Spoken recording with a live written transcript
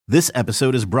This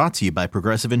episode is brought to you by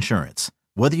Progressive Insurance.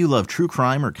 Whether you love true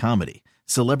crime or comedy,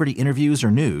 celebrity interviews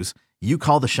or news, you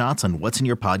call the shots on what's in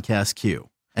your podcast queue.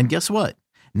 And guess what?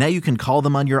 Now you can call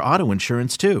them on your auto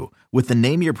insurance too with the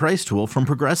Name Your Price tool from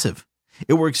Progressive.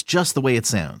 It works just the way it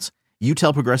sounds. You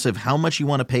tell Progressive how much you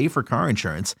want to pay for car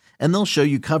insurance, and they'll show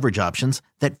you coverage options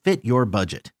that fit your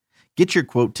budget. Get your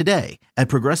quote today at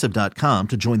Progressive.com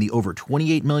to join the over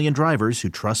 28 million drivers who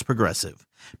trust Progressive.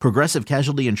 Progressive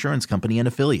Casualty Insurance Company and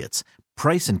Affiliates.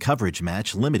 Price and coverage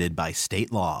match limited by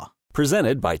state law.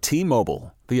 Presented by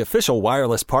T-Mobile, the official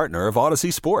wireless partner of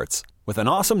Odyssey Sports. With an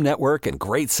awesome network and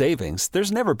great savings,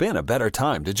 there's never been a better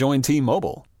time to join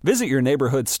T-Mobile. Visit your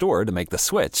neighborhood store to make the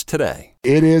switch today.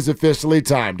 It is officially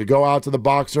time to go out to the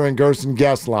Boxer and Gerson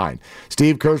guest line.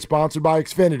 Steve Kerr, sponsored by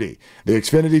Xfinity. The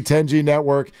Xfinity 10G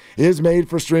network is made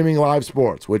for streaming live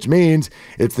sports, which means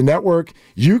it's the network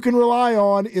you can rely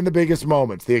on in the biggest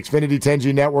moments. The Xfinity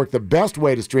 10G network, the best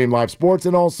way to stream live sports,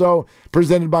 and also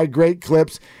presented by Great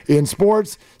Clips. In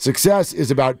sports, success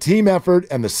is about team effort,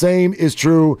 and the same is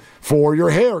true for your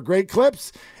hair. Great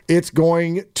Clips, it's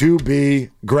going to be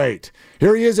great.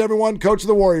 Here he is, everyone, Coach of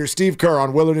the Warriors, Steve Kerr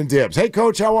on Willard and Dibs. Hey,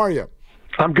 Coach, how are you?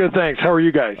 I'm good, thanks. How are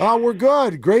you guys? We're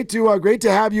good. Great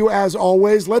to have you as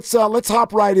always. Let's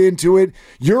hop right into it.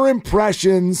 Your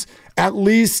impressions, at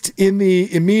least in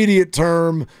the immediate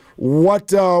term, what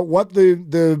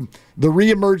the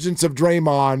reemergence of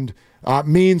Draymond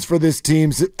means for this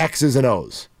team's X's and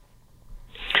O's.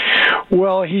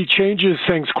 Well, he changes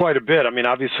things quite a bit. I mean,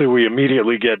 obviously we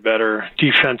immediately get better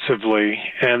defensively,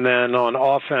 and then on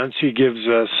offense he gives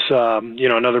us,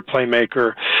 another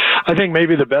playmaker. I think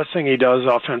maybe the best thing he does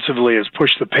offensively is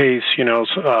push the pace.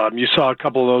 You saw a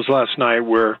couple of those last night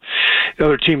where the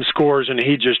other team scores and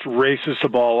he just races the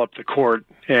ball up the court,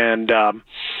 and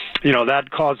that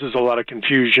causes a lot of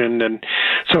confusion. And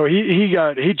so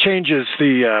he changes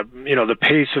the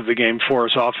pace of the game for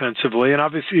us offensively, and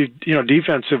obviously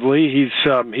defensively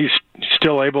he's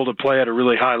still able to play at a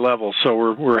really high level.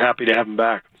 So we're happy to have him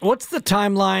back. What's the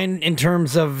timeline in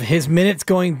terms of his minutes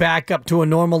going back up to a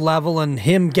normal level and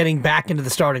him getting back into the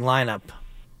starting lineup?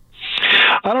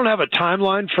 I don't have a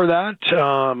timeline for that.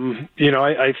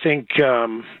 I think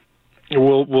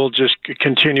we'll just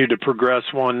continue to progress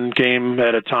one game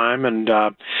at a time, and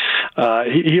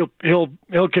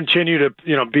he'll continue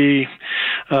to be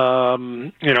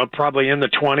probably in the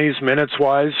 20s minutes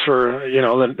wise for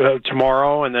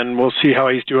tomorrow, and then we'll see how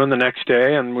he's doing the next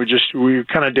day, and we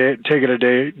kind of take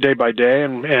it day by day,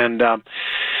 and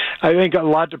I think a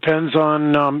lot depends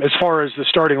on as far as the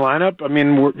starting lineup. I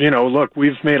mean,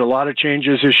 we've made a lot of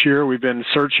changes this year. We've been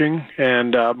searching,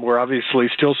 and we're obviously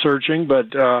still searching, but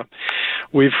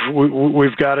we've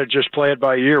got to just play it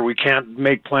by ear. We can't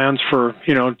make plans for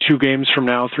 2 games from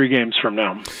now, 3 games from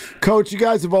now. Coach, you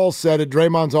guys have all said it.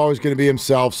 Draymond's always going to be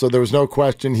himself, so there was no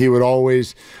question he would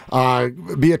always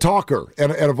be a talker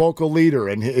and a vocal leader.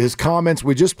 And his comments,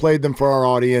 we just played them for our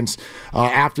audience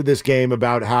after this game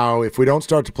about how if we don't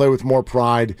start to play with more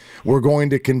pride, we're going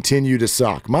to continue to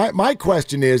suck. My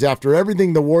question is, after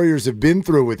everything the Warriors have been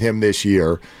through with him this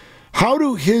year, how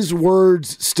do his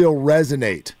words still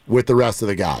resonate with the rest of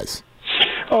the guys?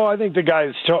 Oh, I think the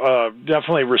guys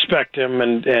definitely respect him,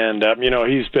 and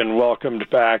he's been welcomed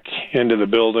back into the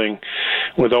building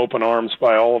with open arms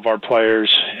by all of our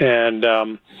players, and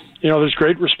there's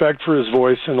great respect for his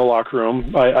voice in the locker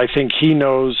room. I think he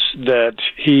knows that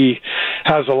he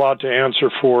has a lot to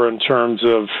answer for in terms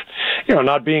of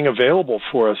not being available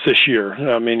for us this year.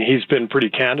 I mean, he's been pretty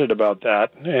candid about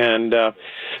that, and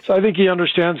so I think he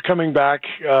understands coming back.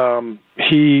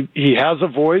 He has a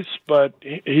voice, but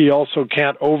he also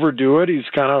can't overdo it. He's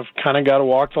kind of got to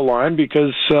walk the line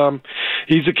because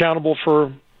he's accountable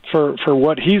for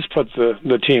what he's put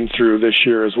the team through this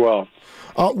year as well.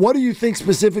 What do you think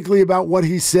specifically about what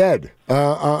he said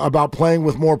about playing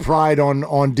with more pride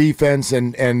on defense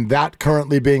and that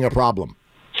currently being a problem?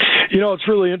 It's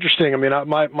really interesting. I mean,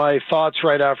 my thoughts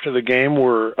right after the game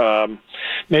were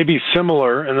maybe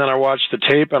similar, and then I watched the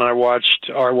tape and I watched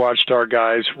our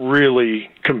guys really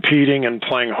competing and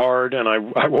playing hard, and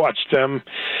I watched them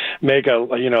make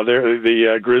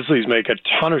the Grizzlies make a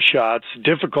ton of shots,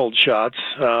 difficult shots.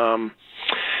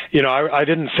 I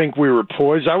didn't think we were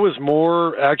poised. I was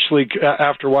more, actually,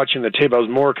 after watching the tape, I was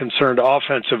more concerned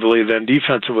offensively than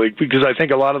defensively because I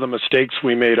think a lot of the mistakes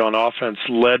we made on offense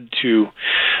led to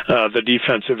the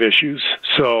defensive issues.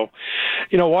 So,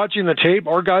 watching the tape,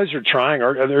 our guys are trying.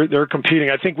 They're competing.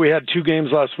 I think we had 2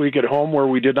 games last week at home where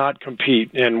we did not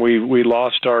compete, and we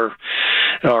lost our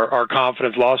our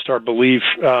confidence, lost our belief.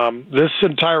 This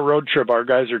entire road trip, our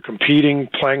guys are competing,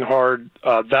 playing hard.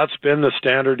 That's been the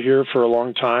standard here for a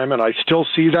long time, and I still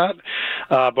see that.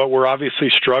 But we're obviously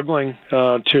struggling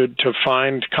to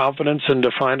find confidence and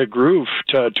to find a groove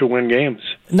to win games.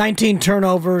 19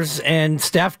 turnovers, and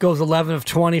Steph goes 11 of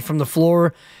 20 from the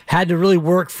floor. Had to really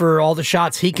work for all the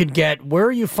shots he could get. Where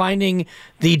are you finding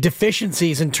the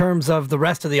deficiencies in terms of the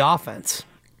rest of the offense?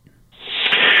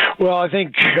 Well, I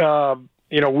think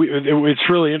it's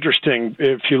really interesting.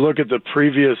 If you look at the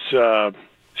previous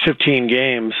 15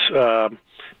 games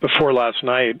before last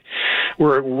night,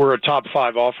 we're a top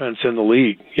 5 offense in the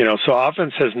league. So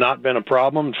offense has not been a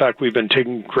problem. In fact, we've been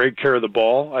taking great care of the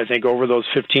ball. I think over those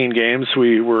 15 games,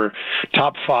 we were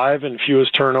top 5 in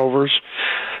fewest turnovers.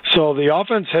 So the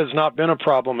offense has not been a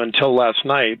problem until last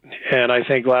night, and I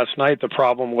think last night the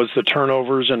problem was the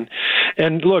turnovers.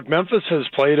 And look, Memphis has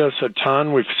played us a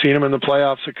ton. We've seen them in the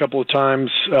playoffs a couple of times.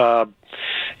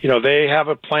 They have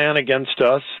a plan against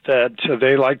us that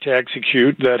they like to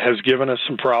execute that has given us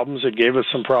some problems. It gave us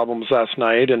some problems last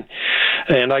night,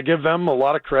 and I give them a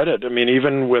lot of credit. I mean,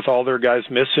 even with all their guys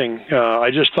missing, I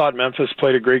just thought Memphis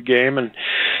played a great game,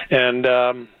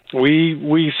 and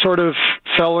we sort of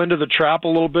fell into the trap a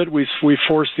little bit. We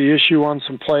forced the issue on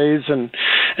some plays and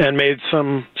made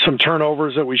some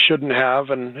turnovers that we shouldn't have,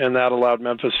 and that allowed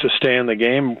Memphis to stay in the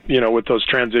game, with those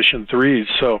transition threes.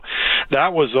 So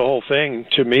that was the whole thing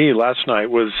to me last night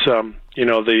was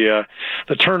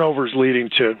the turnovers leading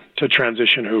to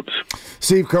transition hoops.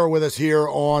 Steve Kerr with us here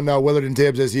on Willard and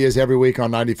Dibs, as he is every week on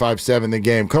 95.7 The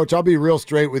Game. Coach, I'll be real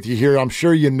straight with you here. I'm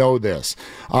sure you know this.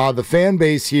 The fan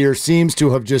base here seems to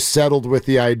have just settled with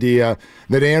the idea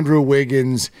that Andrew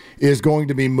Wiggins is going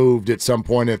to be moved at some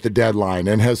point at the deadline,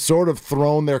 and has sort of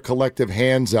thrown their collective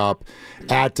hands up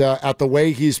at the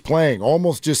way he's playing,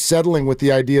 almost just settling with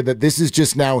the idea that this is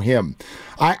just now him.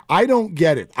 I don't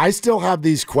get it. I still have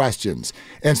these questions,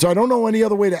 and so I don't know any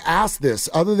other way to ask this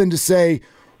other than to say,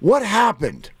 what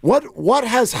happened? What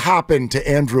has happened to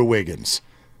Andrew Wiggins?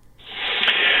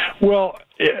 Well,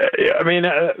 I mean,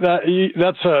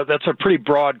 that's a pretty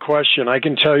broad question. I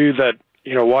can tell you that,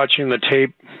 watching the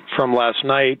tape from last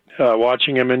night,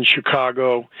 watching him in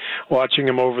Chicago, watching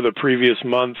him over the previous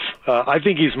month, I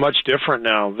think he's much different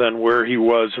now than where he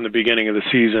was in the beginning of the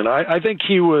season. I think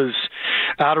he was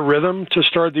out of rhythm to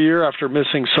start the year after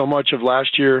missing so much of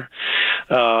last year.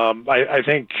 I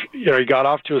think he got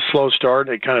off to a slow start.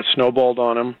 It kind of snowballed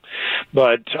on him.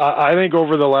 But I think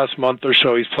over the last month or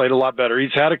so, he's played a lot better.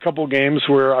 He's had a couple games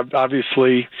where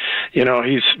obviously,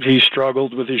 he's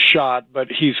struggled with his shot, but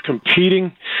he's competing.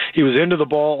 He was into the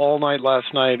ball all night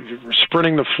last night,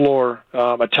 sprinting the floor,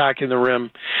 attacking the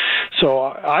rim. So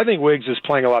I think Wiggs is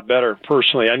playing a lot better,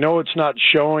 personally. I know it's not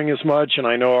showing as much, and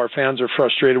I know our fans are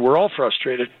frustrated. We're all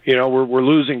frustrated. We're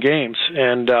losing games.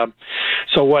 And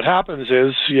so what happens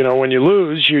is, when you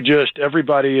lose,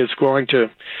 everybody is going to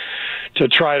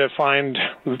try to find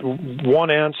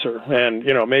one answer. And,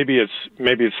 maybe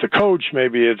it's the coach,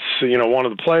 maybe it's, one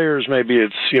of the players, maybe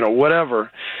it's, whatever.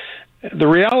 The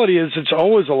reality is it's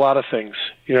always a lot of things,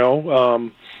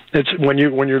 It's when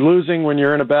you're losing, when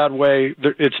you're in a bad way,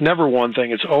 it's never one thing.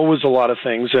 It's always a lot of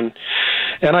things, and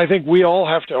I think we all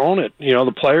have to own it.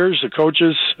 The players, the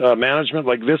coaches, management.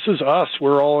 Like, this is us.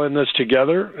 We're all in this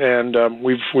together, and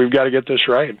we've got to get this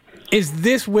right. Is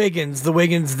this Wiggins, the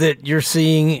Wiggins that you're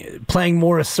seeing playing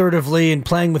more assertively and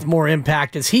playing with more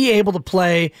impact, is he able to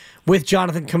play with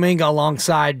Jonathan Kuminga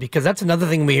alongside? Because that's another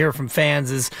thing we hear from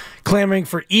fans is clamoring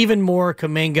for even more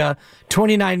Kuminga.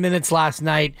 29 minutes last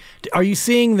night. Are you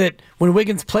seeing that when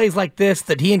Wiggins plays like this,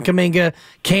 that he and Kuminga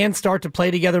can start to play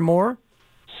together more?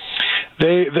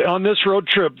 They on this road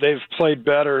trip, they've played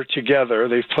better together.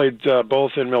 They've played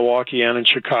both in Milwaukee and in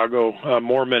Chicago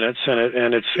more minutes,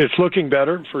 and it's looking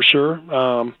better for sure.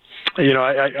 I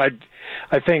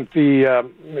think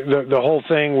the whole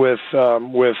thing with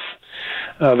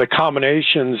the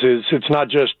combinations is it's not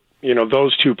just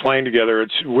those two playing together.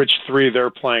 It's which three they're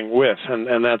playing with,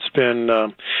 and that's been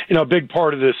a big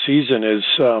part of this season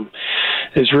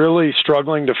is really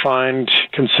struggling to find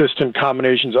consistent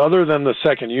combinations other than the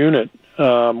second unit.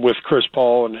 With Chris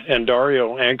Paul and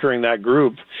Dario anchoring that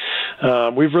group,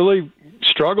 we've really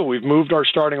struggled. We've moved our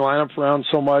starting lineup around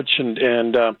so much,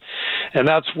 and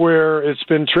that's where it's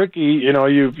been tricky.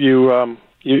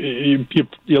 you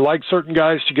like certain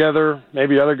guys together.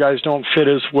 Maybe other guys don't fit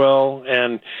as well,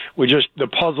 and the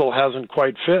puzzle hasn't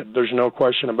quite fit. There's no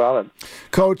question about it.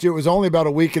 Coach, it was only about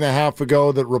a week and a half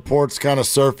ago that reports kind of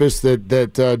surfaced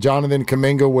that Jonathan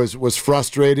Kuminga was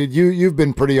frustrated. You've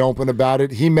been pretty open about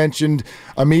it. He mentioned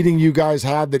a meeting you guys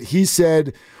had that he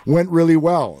said went really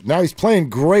well. Now he's playing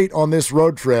great on this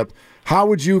road trip. How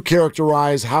would you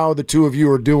characterize how the two of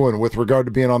you are doing with regard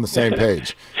to being on the same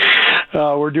page?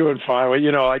 We're doing fine.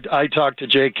 Well, I talk to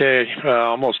JK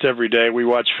almost every day. We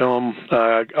watch film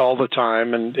all the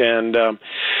time, and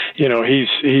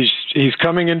he's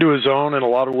coming into his own in a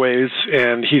lot of ways,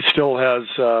 and he still has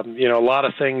a lot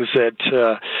of things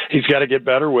that he's got to get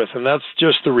better with, and that's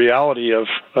just the reality of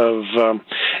a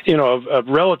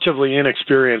relatively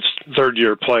inexperienced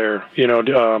third-year player.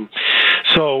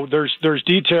 So there's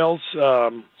details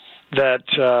that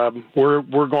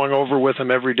we're going over with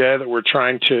him every day that we're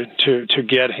trying to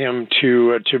get him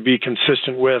to be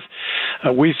consistent with.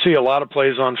 We see a lot of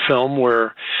plays on film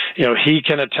where he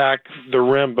can attack the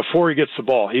rim before he gets the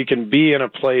ball. He can be in a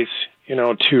place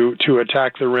to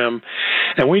attack the rim,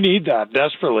 and we need that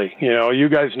desperately. You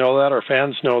guys know that, our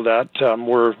fans know that.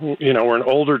 We're an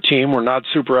older team. We're not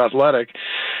super athletic,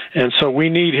 and so we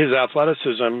need his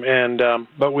athleticism, and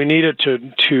but we need it to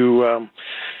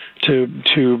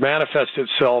manifest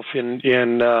itself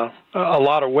in a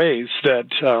lot of ways that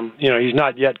he's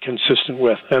not yet consistent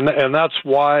with, and that's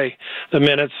why the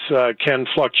minutes can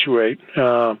fluctuate.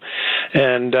 But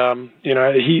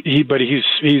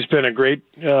he's been a great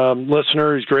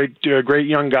listener. He's a great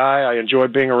young guy. I enjoy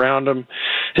being around him.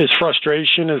 His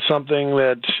frustration is something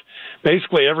that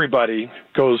basically everybody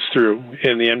goes through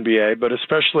in the NBA, but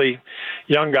especially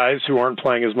young guys who aren't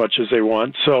playing as much as they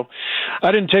want. So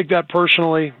I didn't take that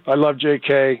personally. I love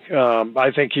JK.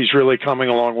 I think he's really coming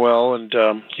along well, and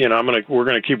we're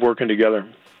going to keep working together.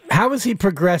 How is he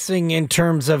progressing in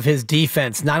terms of his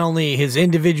defense, not only his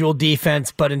individual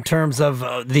defense, but in terms of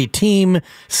the team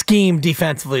scheme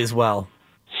defensively as well?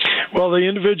 Well, the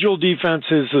individual defense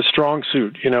is a strong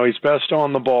suit. He's best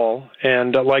on the ball,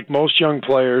 and like most young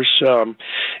players, there's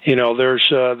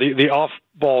the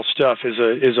off-ball stuff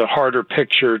is a harder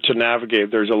picture to navigate.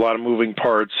 There's a lot of moving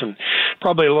parts, and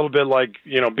probably a little bit like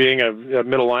being a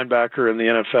middle linebacker in the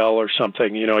NFL or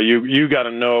something. You got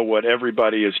to know what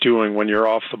everybody is doing when you're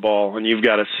off the ball, and you've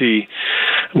got to see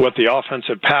what the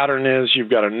offensive pattern is. You've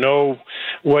got to know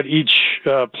what each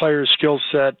player's skill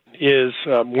set is.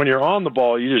 When you're on the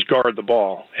ball, you just guard the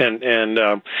ball, and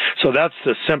so that's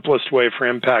the simplest way for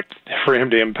him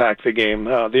to impact the game.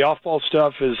 The off-ball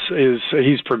stuff is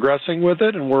he's progressing with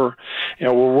it, and we're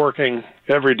working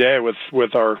every day with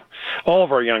all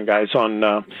of our young guys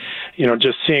on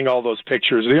just seeing all those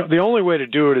pictures. The only way to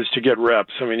do it is to get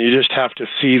reps. I mean, you just have to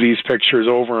see these pictures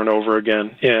over and over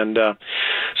again, and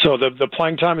so the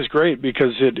playing time is great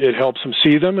because it helps them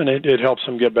see them, and it helps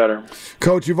them get better.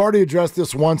 Coach, you've already addressed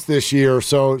this once this year,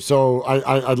 so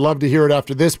I'd love to hear it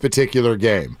after this particular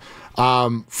game.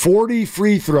 40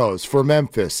 free throws for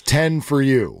Memphis, 10 for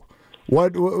you.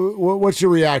 What's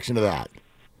your reaction to that?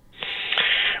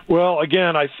 Well,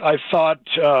 again, I thought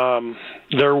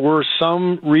there were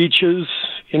some reaches.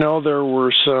 There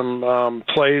were some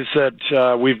plays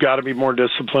that we've got to be more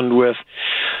disciplined with.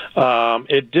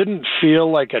 It didn't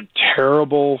feel like a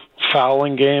terrible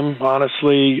fouling game,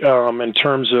 honestly, in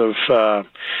terms of,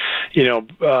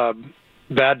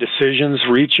 bad decisions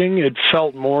reaching. It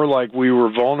felt more like we were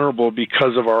vulnerable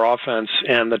because of our offense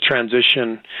and the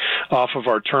transition off of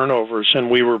our turnovers, and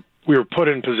we were put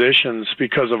in positions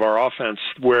because of our offense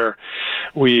where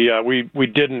we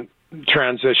didn't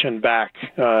transition back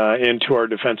into our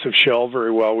defensive shell very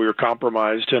well. We were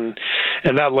compromised, and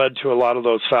that led to a lot of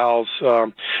those fouls.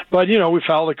 But we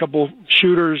fouled a couple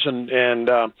shooters, and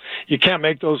you can't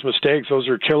make those mistakes. Those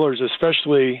are killers,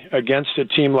 especially against a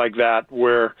team like that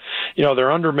where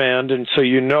they're undermanned, and so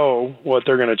what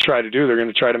they're going to try to do. They're going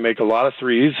to try to make a lot of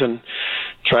threes and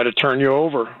try to turn you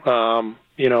over.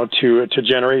 To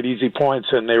generate easy points,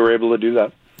 and they were able to do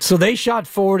that. So they shot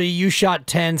 40, you shot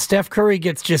 10. Steph Curry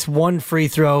gets just one free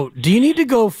throw. Do you need to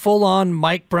go full-on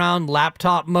Mike Brown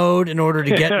laptop mode in order to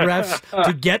get refs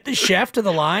to get the chef to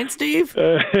the line, Steve?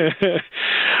 Yeah,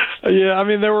 I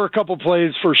mean, there were a couple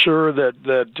plays for sure that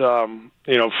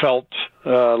felt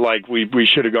like we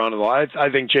should have gone to the line.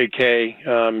 I think J.K.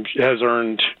 Has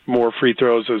earned more free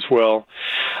throws as well,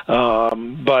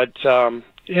 but.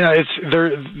 It's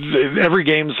there. Every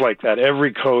game's like that.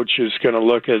 Every coach is going to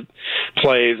look at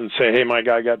plays and say, "Hey, my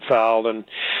guy got fouled." And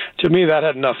to me, that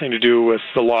had nothing to do with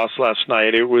the loss last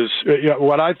night. It was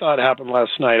what I thought happened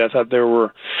last night. I thought there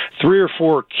were 3 or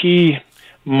 4 key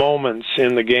moments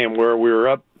in the game where we were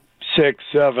up 6,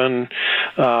 7,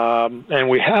 and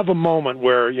we have a moment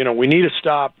where, we need to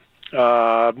stop.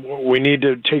 We need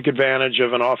to take advantage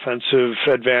of an offensive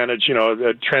advantage,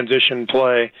 a transition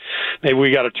play. Maybe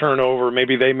we got a turnover.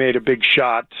 Maybe they made a big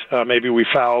shot. Maybe we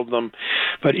fouled them.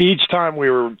 But each time we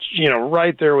were,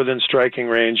 right there within striking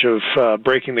range of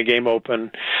breaking the game open,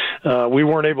 we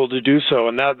weren't able to do so,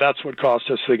 and that's what cost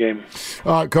us the game.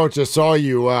 Coach, I saw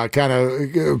you kind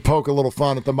of poke a little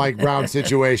fun at the Mike Brown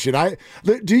situation.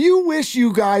 Do you wish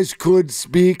you guys could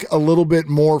speak a little bit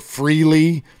more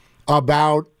freely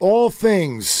about all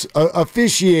things,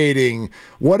 officiating,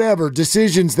 whatever,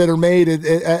 decisions that are made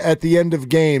at the end of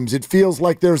games? It feels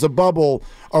like there's a bubble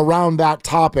around that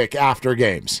topic after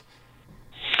games.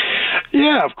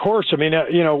 Yeah, of course. I mean,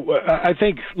 I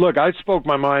think, look, I spoke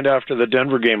my mind after the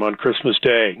Denver game on Christmas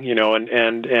Day,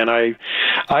 and I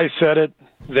said it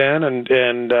then,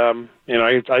 and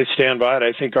I stand by it.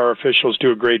 I think our officials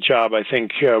do a great job. I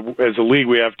think as a league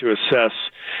we have to assess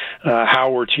how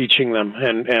we're teaching them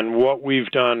and what we've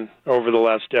done over the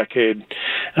last decade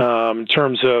in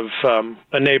terms of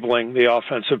enabling the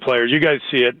offensive players. You guys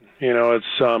see it.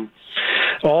 It's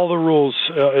all the rules,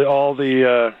 all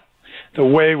the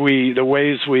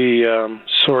ways we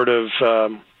sort of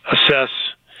assess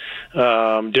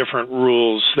different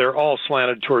rules. They're all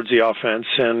slanted towards the offense,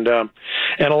 and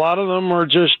a lot of them are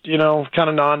just kind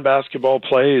of non-basketball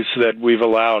plays that we've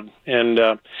allowed. And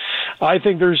I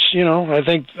think there's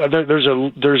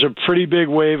a pretty big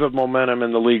wave of momentum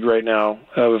in the league right now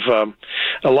of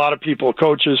a lot of people,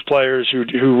 coaches, players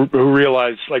who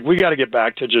realize like we got to get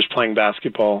back to just playing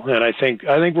basketball. And I think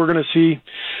we're going to see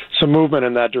some movement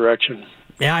in that direction.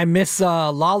 Yeah, I miss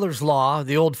Lawler's Law,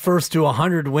 the old first to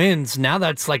 100 wins. Now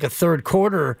that's like a third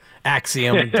quarter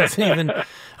axiom. It doesn't even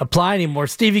apply anymore.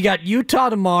 Steve, you got Utah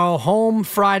tomorrow, home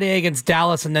Friday against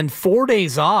Dallas, and then 4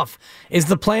 days off. Is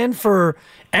the plan for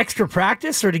extra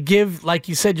practice or to give, like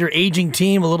you said, your aging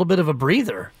team a little bit of a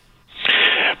breather?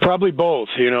 Probably both.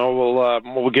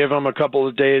 We'll give them a couple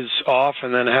of days off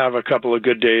and then have a couple of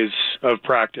good days of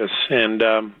practice. And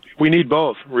we need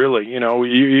both, really.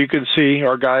 You can see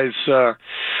our guys,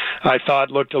 I thought,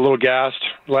 looked a little gassed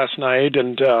last night.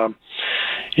 And, I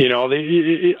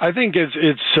think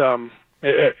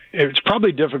it's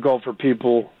probably difficult for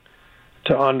people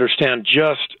to understand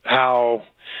just how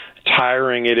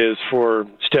tiring it is for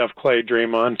Steph, Clay,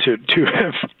 Draymond to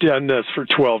have done this for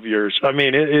 12 years. I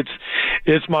mean,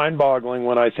 it's mind-boggling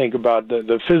when I think about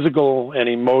the physical and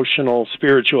emotional,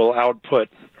 spiritual output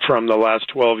from the last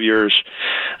 12 years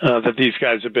that these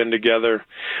guys have been together.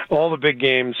 All the big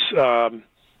games,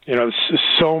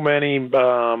 so many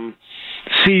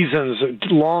seasons,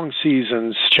 long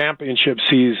seasons, championship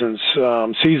seasons,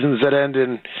 seasons that end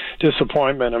in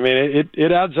disappointment. I mean,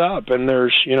 it adds up, and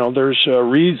there's a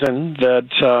reason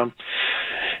that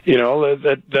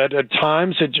that at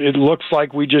times it looks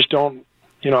like we just don't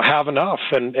have enough,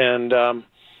 and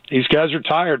these guys are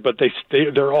tired, but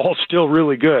they're all still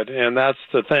really good, and that's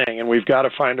the thing. And we've got to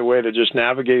find a way to just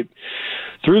navigate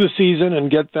through the season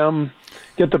and get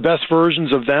the best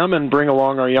versions of them and bring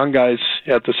along our young guys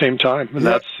at the same time. And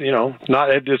that's,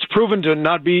 it's proven to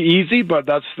not be easy, but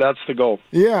that's the goal.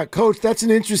 Yeah, Coach, that's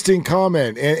an interesting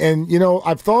comment. And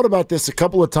I've thought about this a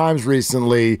couple of times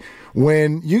recently.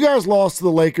 When you guys lost to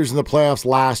the Lakers in the playoffs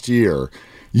last year,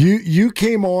 you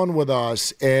came on with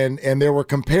us, and there were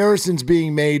comparisons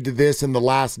being made to this in The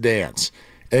Last Dance.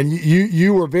 And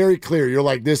you were very clear. You're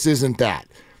like, this isn't that.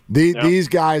 These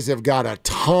guys have got a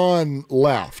ton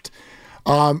left.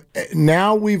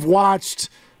 Now we've watched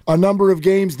a number of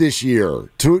games this year.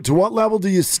 To what level do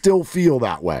you still feel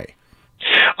that way?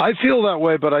 I feel that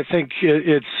way, but I think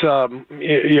it's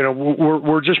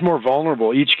we're just more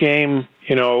vulnerable. Each game,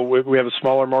 we have a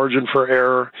smaller margin for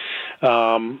error.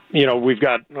 We've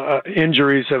got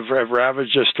injuries have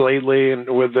ravaged us lately, and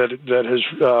with that has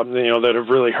that have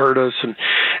really hurt us,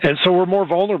 and so we're more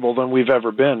vulnerable than we've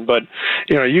ever been. But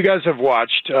you guys have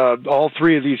watched all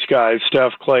three of these guys,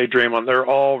 Steph, Clay, Draymond. They're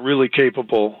all really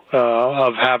capable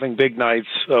of having big nights,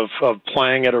 of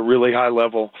playing at a really high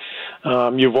level.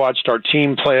 You've watched our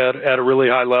team play at a really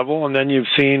high level, and then you've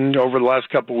seen over the last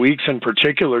couple of weeks in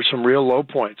particular some real low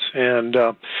points. And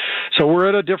so we're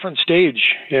at a different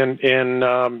stage in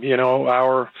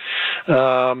our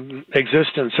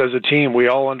existence as a team. We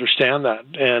all understand that,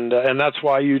 and that's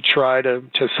why you try to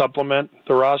supplement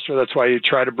the roster. That's why you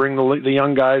try to bring the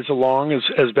young guys along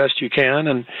as best you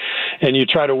can, and you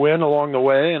try to win along the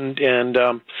way. And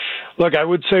look, I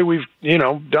would say we've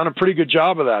done a pretty good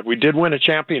job of that. We did win a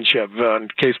championship, in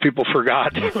case people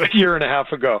forgot, a year and a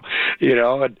half ago.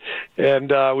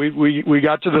 And we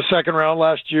got to the second round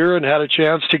last year and had had a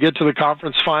chance to get to the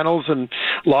conference finals and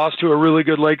lost to a really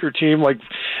good Laker team. Like,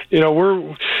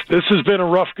 this has been a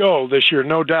rough go this year,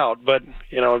 no doubt. But,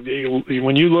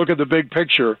 when you look at the big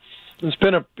picture, it's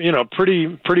been a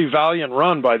pretty valiant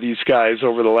run by these guys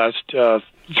over the last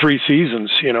 3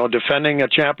 seasons. Defending a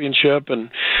championship and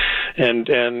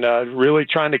really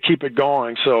trying to keep it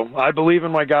going. So I believe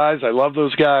in my guys. I love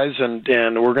those guys, and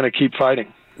we're going to keep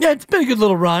fighting. Yeah, it's been a good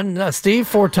little run, Steve.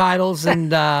 4 titles,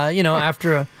 and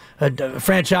after a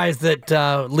franchise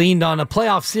that leaned on a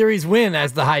playoff series win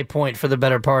as the high point for the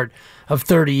better part of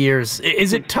 30 years.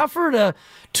 Is it tougher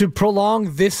to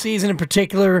prolong this season in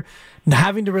particular,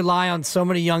 having to rely on so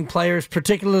many young players,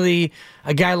 particularly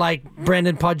a guy like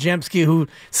Brandon Podziemski, who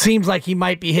seems like he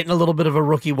might be hitting a little bit of a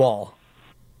rookie wall?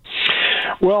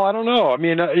 Well, I don't know. I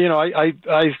mean, I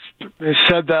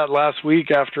said that last week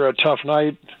after a tough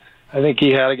night I think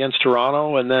he had against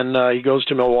Toronto, and then he goes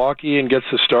to Milwaukee and gets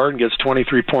the start and gets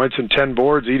 23 points and 10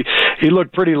 boards. He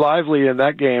looked pretty lively in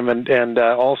that game, and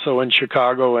also in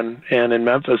Chicago and in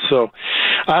Memphis. So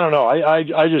I don't know.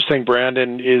 I just think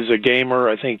Brandon is a gamer.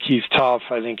 I think he's tough.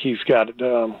 I think he's got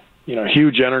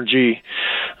huge energy.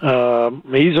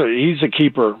 He's a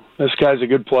keeper. This guy's a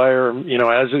good player,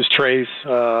 as is Trace.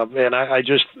 And I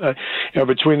just,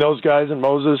 between those guys and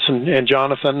Moses and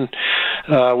Jonathan,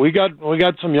 we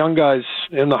got some young guys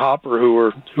in the hopper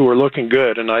who are looking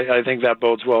good, and I think that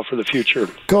bodes well for the future.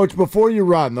 Coach, before you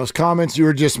run, those comments you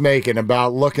were just making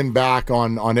about looking back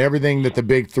on everything that the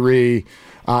Big Three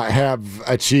have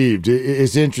achieved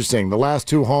is interesting. The last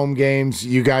 2 home games,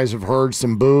 you guys have heard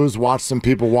some boos, watched some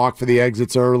people walk for the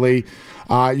exits early.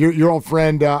 Your old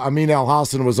friend Amin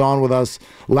Al-Hassan was on with us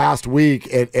last week,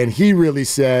 and he really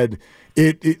said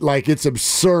it's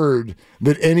absurd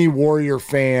that any Warrior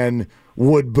fan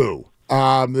would boo,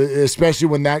 especially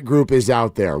when that group is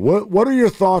out there. What are your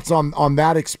thoughts on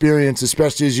that experience,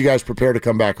 especially as you guys prepare to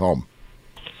come back home?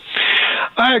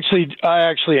 I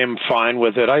actually am fine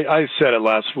with it. I said it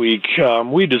last week.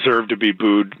 We deserve to be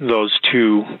booed those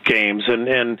 2 games.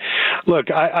 And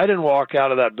look, I didn't walk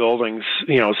out of that building,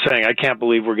 saying, I can't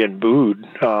believe we're getting booed.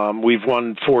 We've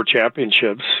won 4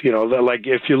 championships. Like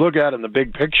if you look at it in the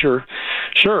big picture,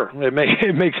 sure, it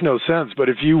makes no sense. But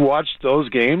if you watched those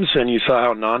games and you saw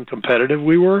how non-competitive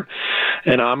we were,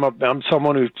 and I'm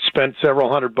someone who spent several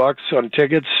 $100 on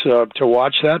tickets to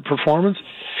watch that performance,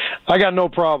 I got no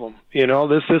problem.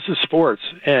 This is sports,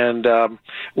 and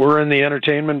we're in the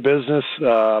entertainment business.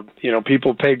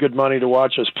 People pay good money to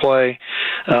watch us play.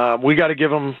 We got to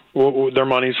give them their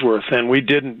money's worth, and we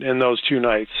didn't in those 2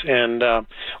 nights. And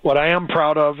what I am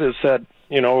proud of is that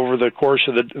over the course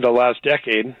of the last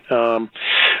decade,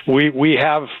 we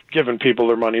have given people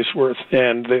their money's worth,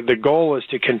 and the goal is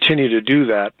to continue to do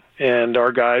that. And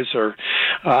our guys are,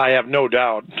 I have no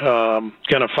doubt, going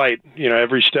to fight,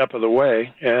 every step of the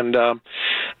way. And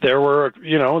there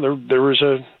was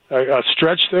a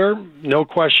stretch there, no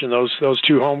question. Those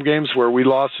 2 home games where we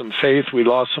lost some faith, we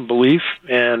lost some belief,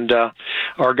 and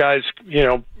our guys,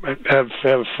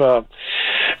 have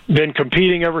been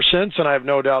competing ever since. And I have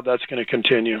no doubt that's going to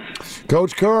continue.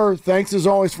 Coach Kerr, thanks as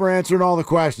always for answering all the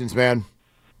questions, man.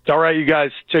 All right, you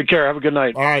guys. Take care. Have a good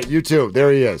night. All right, you too.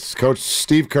 There he is. Coach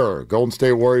Steve Kerr, Golden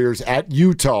State Warriors at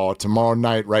Utah tomorrow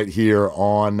night right here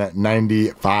on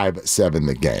 95.7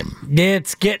 The Game. Yeah,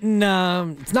 it's getting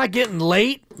it's not getting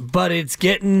late, but it's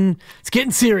getting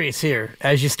serious here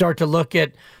as you start to look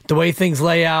at the way things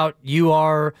lay out. You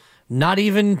are not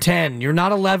even 10. You're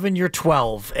not 11. You're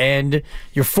 12. And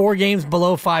you're 4 games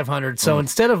below 500. So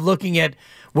instead of looking at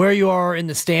where you are in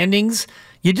the standings,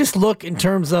 you just look in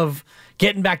terms of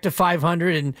getting back to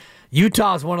 500, and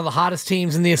Utah is one of the hottest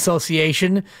teams in the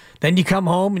association. Then you come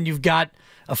home and you've got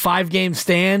a 5-game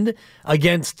stand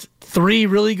against 3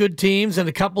 really good teams and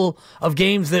a couple of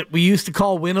games that we used to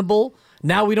call winnable.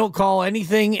 Now we don't call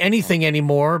anything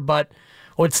anymore, but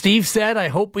what Steve said, I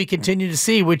hope we continue to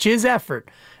see, which is effort.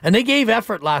 And they gave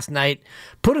effort last night.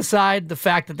 Put aside the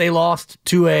fact that they lost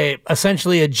to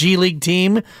essentially a G League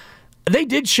team, they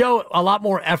did show a lot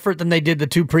more effort than they did the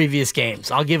 2 previous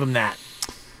games. I'll give them that.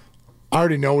 I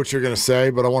already know what you're going to say,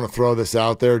 but I want to throw this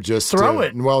out there just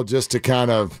to kind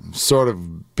of sort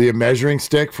of be a measuring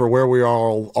stick for where we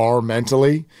all are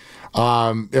mentally.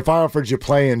 If I offered you a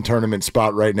play-in tournament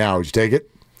spot right now, would you take it?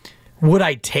 Would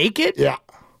I take it? Yeah.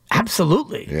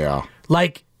 Absolutely. Yeah.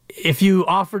 Like, if you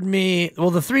offered me,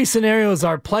 well, the 3 scenarios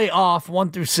are play off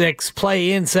 1 through 6,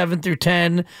 play in 7 through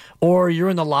 10, or you're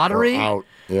in the lottery. Or out.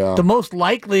 Yeah. The most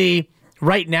likely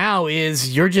right now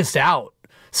is you're just out.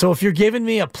 So if you're giving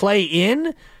me a play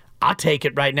in, I'll take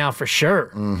it right now for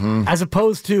sure. Mm-hmm. As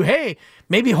opposed to, hey,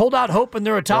 maybe hold out hope and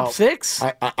they're a top 6?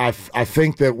 I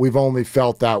think that we've only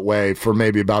felt that way for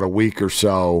maybe about a week or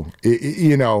so.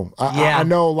 I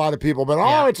know a lot of people, but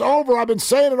it's over. I've been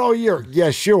saying it all year. Yeah,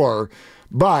 sure.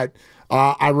 But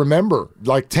I remember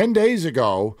like 10 days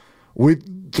ago, we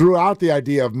threw out the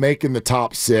idea of making the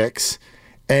top 6.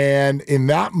 And in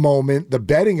that moment, the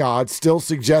betting odds still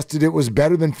suggested it was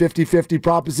better than 50-50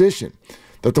 proposition,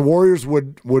 that the Warriors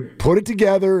would put it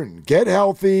together and get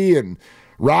healthy and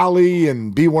rally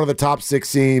and be one of the top 6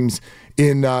 teams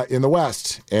in the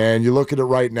West. And you look at it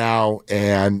right now,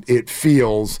 and it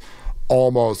feels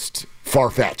almost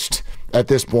far-fetched at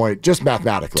this point, just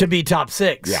mathematically. To be top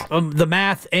 6. Yeah. The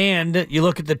math, and you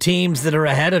look at the teams that are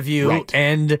ahead of you, right.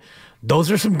 And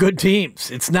those are some good teams.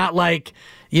 It's not like,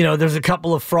 there's a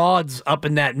couple of frauds up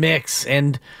in that mix.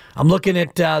 And I'm looking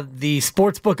at the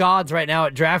sportsbook odds right now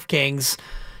at DraftKings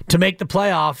to make the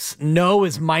playoffs. No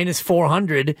is minus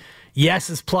 400. Yes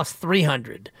is plus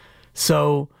 300.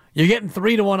 So you're getting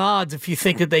 3-1 odds if you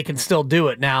think that they can still do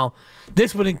it. Now,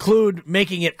 this would include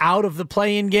making it out of the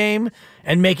play-in game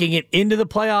and making it into the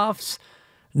playoffs.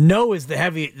 No is the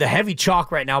heavy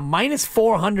chalk right now. Minus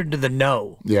 400 to the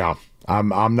no. Yeah.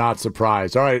 I'm not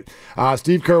surprised. All right,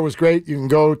 Steve Kerr was great. You can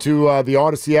go to the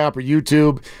Odyssey app or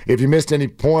YouTube if you missed any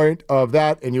point of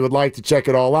that and you would like to check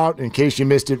it all out. In case you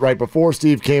missed it right before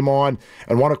Steve came on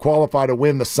and want to qualify to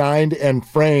win the signed and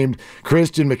framed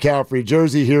Christian McCaffrey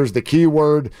jersey, here's the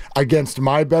keyword against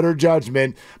my better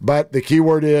judgment, but the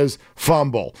keyword is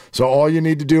fumble. So all you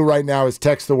need to do right now is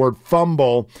text the word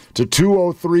fumble to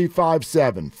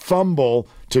 20357. Fumble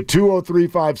to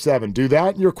 20357. Do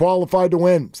that and you're qualified to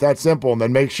win. It's that simple. And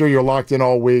then make sure you're locked in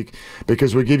all week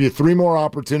because we give you 3 more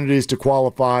opportunities to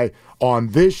qualify on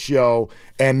this show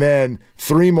and then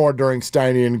 3 more during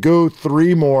Steiny and Goo,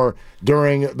 3 more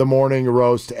during the morning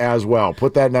roast as well.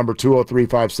 Put that number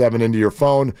 20357 into your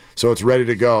phone so it's ready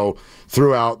to go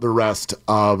throughout the rest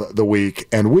of the week.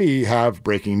 And we have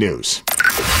breaking news.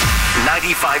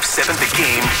 95.7 The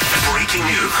Game breaking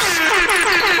news.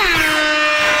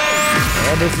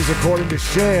 And this is according to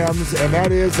Shams, and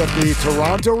that is that the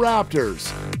Toronto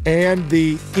Raptors and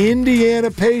the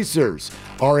Indiana Pacers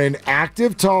are in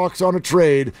active talks on a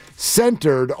trade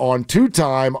centered on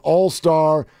 2-time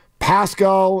All-Star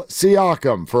Pascal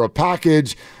Siakam for a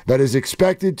package that is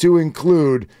expected to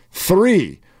include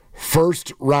 3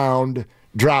 first-round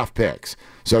draft picks.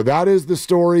 So that is the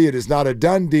story. It is not a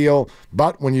done deal,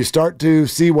 but when you start to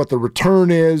see what the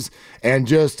return is and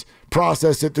just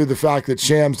process it through the fact that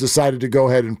Shams decided to go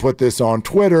ahead and put this on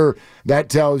Twitter, that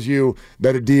tells you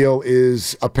that a deal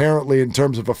is apparently, in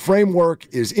terms of a framework,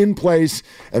 is in place,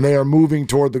 and they are moving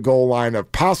toward the goal line of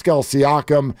Pascal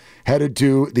Siakam headed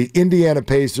to the Indiana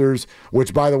Pacers,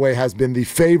 which, by the way, has been the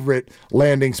favorite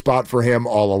landing spot for him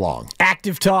all along.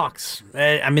 Active talks.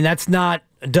 That's not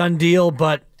a done deal,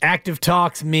 but active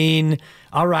talks mean,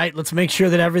 all right, let's make sure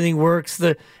that everything works.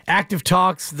 The active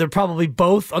talks, they're probably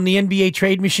both on the NBA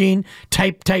trade machine,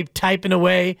 typing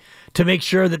away to make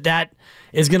sure that that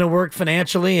is going to work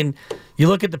financially. And you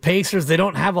look at the Pacers, they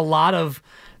don't have a lot of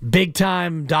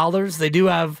big-time dollars. They do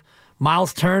have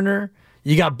Miles Turner.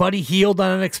 You got Buddy Hield on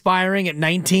an expiring at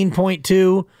 19.2.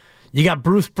 You got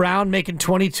Bruce Brown making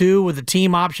 22 with a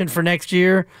team option for next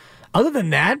year. Other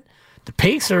than that, the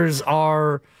Pacers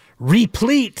are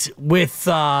replete with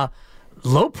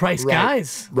low-price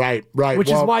guys. Right. Which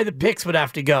is why the picks would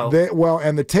have to go.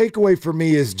 And the takeaway for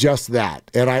me is just that.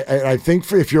 And I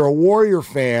think if you're a Warrior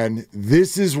fan,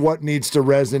 this is what needs to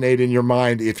resonate in your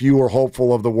mind if you were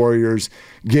hopeful of the Warriors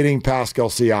getting Pascal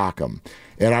Siakam.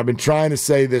 And I've been trying to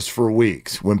say this for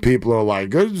weeks when people are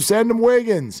like, send him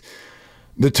Wiggins.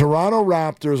 The Toronto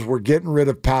Raptors were getting rid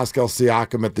of Pascal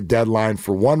Siakam at the deadline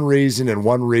for one reason and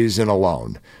one reason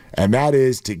alone, and that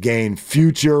is to gain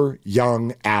future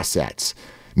young assets.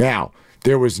 Now,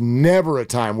 there was never a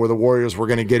time where the Warriors were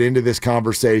going to get into this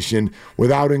conversation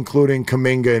without including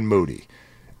Kuminga and Moody.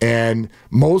 And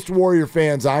most Warrior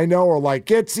fans I know are like,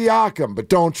 get Siakam, but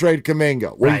don't trade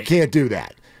Kuminga. Well, You can't do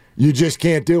that. You just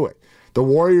can't do it. The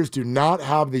Warriors do not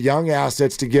have the young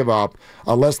assets to give up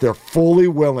unless they're fully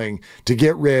willing to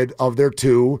get rid of their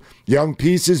 2 young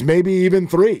pieces, maybe even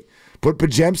 3. Put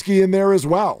Podziemski in there as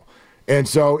well. And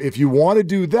so if you want to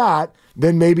do that,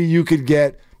 then maybe you could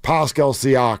get Pascal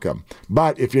Siakam.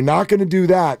 But if you're not going to do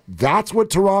that, that's what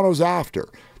Toronto's after.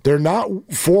 They're not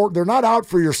out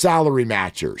for your salary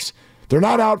matchers. They're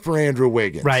not out for Andrew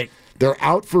Wiggins. Right. They're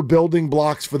out for building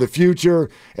blocks for the future.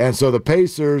 And so the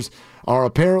Pacers are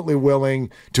apparently willing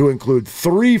to include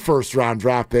 3 first-round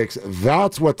draft picks.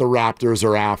 That's what the Raptors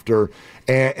are after.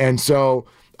 And so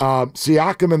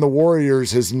Siakam and the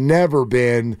Warriors has never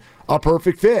been a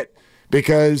perfect fit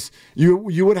because you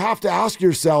would have to ask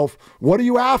yourself, what are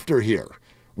you after here?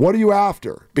 What are you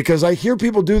after? Because I hear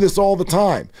people do this all the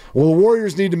time. Well, the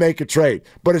Warriors need to make a trade,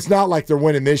 but it's not like they're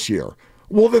winning this year.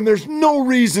 Well, then there's no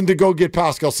reason to go get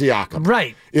Pascal Siakam.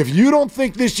 Right. If you don't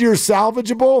think this year's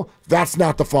salvageable, that's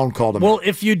not the phone call to make. Well,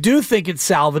 if you do think it's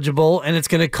salvageable and it's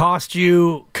going to cost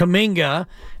you Kuminga,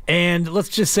 and let's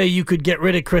just say you could get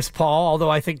rid of Chris Paul, although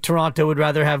I think Toronto would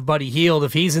rather have Buddy Hield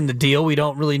if he's in the deal. We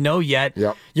don't really know yet.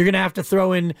 Yep. You're going to have to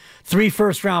throw in 3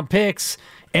 first-round picks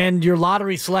and your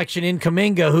lottery selection in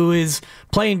Kuminga, who is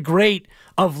playing great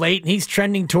of late, and he's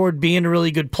trending toward being a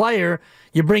really good player.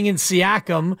 You bring in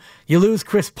Siakam, you lose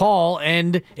Chris Paul,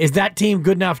 and is that team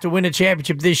good enough to win a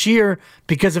championship this year?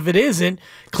 Because if it isn't,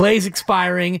 Clay's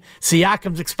expiring,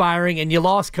 Siakam's expiring, and you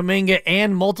lost Kuminga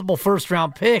and multiple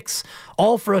first-round picks,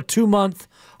 all for a 2-month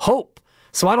hope.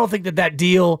 So I don't think that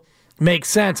deal makes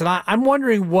sense. And I'm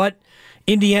wondering what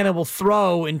Indiana will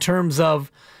throw in terms of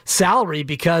salary,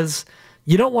 because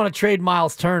you don't want to trade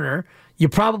Miles Turner. You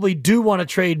probably do want to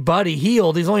trade Buddy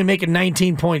Hield. He's only making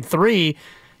 19.3.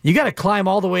 You got to climb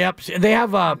all the way up. They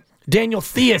have Daniel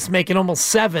Theus making almost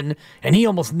 7, and he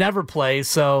almost never plays.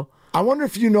 So I wonder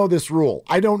if you know this rule.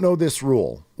 I don't know this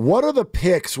rule. What are the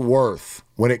picks worth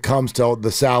when it comes to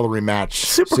the salary match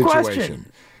situation?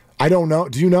 Question. I don't know.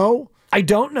 Do you know? I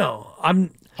don't know. I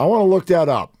want to look that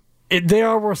up. They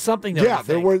are worth something, though. Yeah,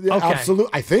 they're worth. Okay.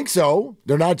 Absolutely. I think so.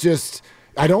 They're not just.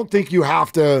 I don't think you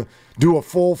have to do a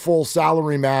full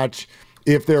salary match.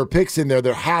 If there are picks in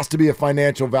there has to be a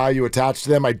financial value attached to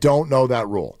them. I don't know that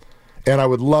rule, and I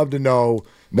would love to know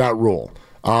that rule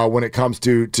when it comes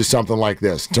to something like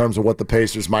this in terms of what the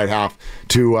Pacers might have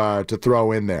to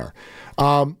throw in there.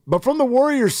 But from the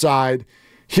Warriors side,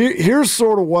 here's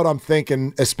sort of what I'm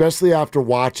thinking, especially after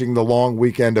watching the long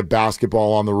weekend of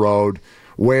basketball on the road,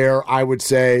 where I would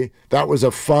say that was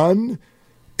a fun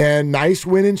and nice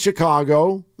win in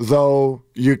Chicago, though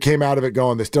you came out of it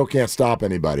going, they still can't stop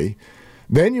anybody.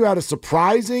 Then you had a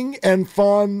surprising and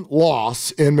fun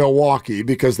loss in Milwaukee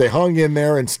because they hung in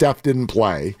there and Steph didn't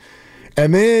play.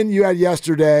 And then you had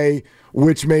yesterday,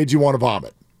 which made you want to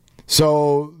vomit.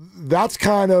 So that's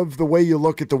kind of the way you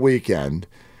look at the weekend.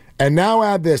 And now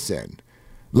add this in.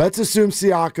 Let's assume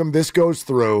Siakam, this goes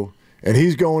through, and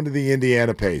he's going to the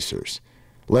Indiana Pacers.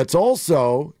 Let's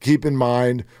also keep in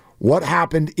mind what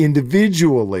happened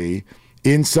individually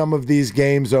in some of these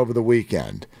games over the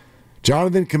weekend.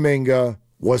 Jonathan Kuminga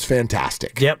was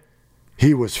fantastic. Yep.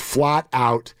 He was flat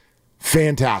out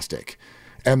fantastic.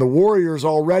 And the Warriors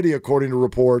already, according to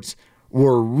reports,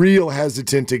 were real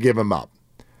hesitant to give him up.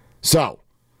 So,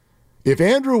 if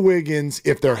Andrew Wiggins,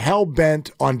 if they're hell-bent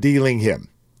on dealing him,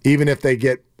 even if they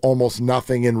get almost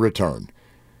nothing in return,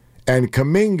 and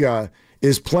Kuminga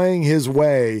is playing his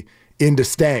way into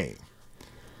staying,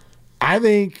 I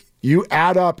think you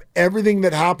add up everything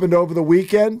that happened over the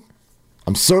weekend.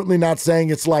 I'm certainly not saying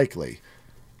it's likely.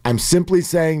 I'm simply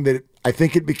saying that I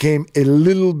think it became a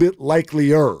little bit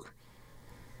likelier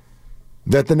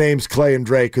that the names Clay and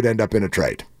Dre could end up in a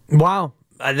trade. Wow.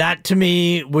 That to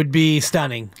me would be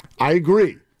stunning. I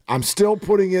agree. I'm still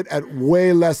putting it at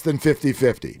way less than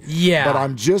 50-50. Yeah. But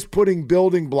I'm just putting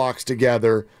building blocks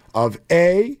together of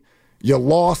A, you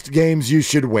lost games you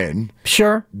should win.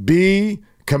 Sure. B,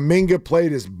 Kuminga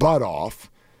played his butt off.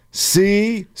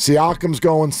 C, Siakam's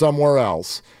going somewhere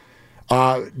else.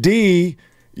 D,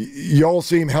 you all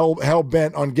seem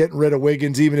hell-bent on getting rid of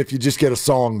Wiggins even if you just get a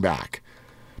song back.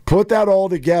 Put that all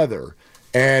together,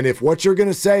 and if what you're going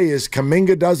to say is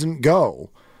Kuminga doesn't go,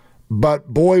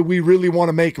 but boy, we really want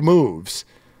to make moves,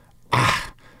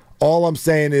 all I'm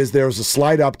saying is there's a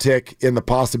slight uptick in the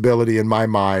possibility in my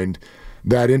mind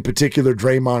that in particular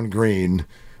Draymond Green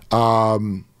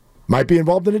might be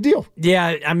involved in a deal.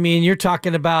 Yeah, I mean, you're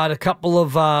talking about a couple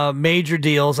of major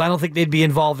deals. I don't think they'd be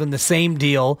involved in the same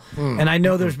deal. And I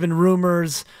know there's been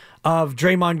rumors of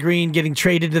Draymond Green getting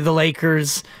traded to the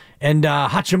Lakers and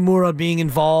Hachimura being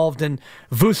involved and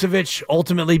Vucevic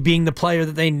ultimately being the player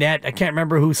that they net. I can't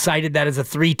remember who cited that as a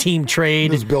 3-team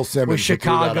trade. This is Bill Simmons with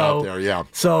Chicago. That out there, yeah.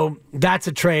 So that's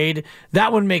a trade.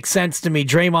 That one makes sense to me.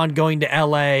 Draymond going to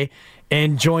L.A.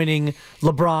 and joining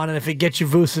LeBron, and if it gets you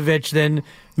Vucevic, then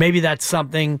maybe that's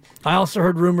something. I also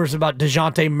heard rumors about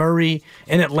DeJounte Murray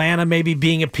in Atlanta maybe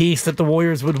being a piece that the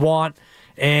Warriors would want.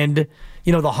 And,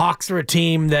 you know, the Hawks are a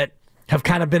team that have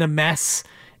kind of been a mess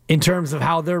in terms of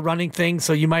how they're running things,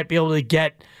 so you might be able to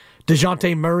get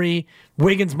DeJounte Murray.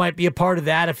 Wiggins might be a part of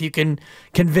that if you can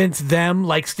convince them,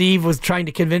 like Steve was trying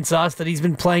to convince us, that he's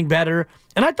been playing better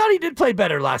And I thought he did play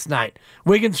better last night.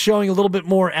 Wiggins showing a little bit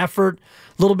more effort,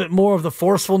 a little bit more of the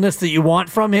forcefulness that you want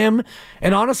from him.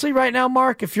 And honestly, right now,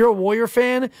 Mark, if you're a Warrior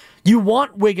fan, you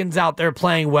want Wiggins out there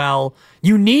playing well.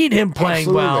 You need him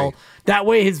playing well. That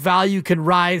way his value can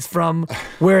rise from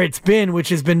where it's been, which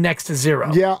has been next to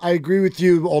zero. Yeah, I agree with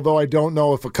you, although I don't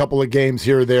know if a couple of games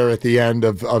here or there at the end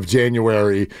of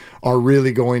January are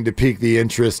really going to pique the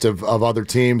interest of other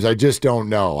teams. I just don't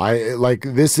know.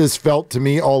 This has felt to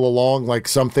me all along like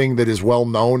something that is well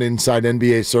known inside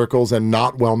NBA circles and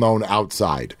not well known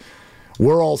outside.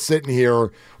 We're all sitting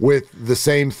here with the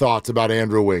same thoughts about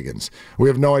Andrew Wiggins. We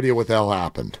have no idea what the hell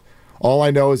happened. All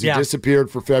I know is he disappeared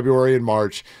for February and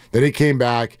March. Then he came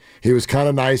back. He was kind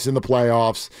of nice in the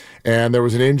playoffs, and there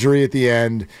was an injury at the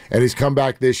end, and he's come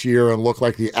back this year and looked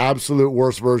like the absolute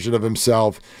worst version of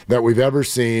himself that we've ever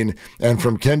seen. And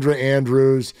from Kendra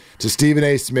Andrews to Stephen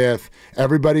A. Smith,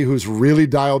 everybody who's really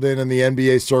dialed in the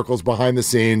NBA circles behind the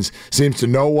scenes seems to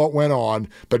know what went on,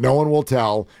 but no one will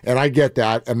tell, and I get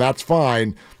that, and that's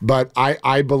fine, but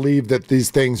I believe that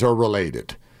these things are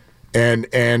related.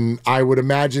 And I would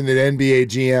imagine that NBA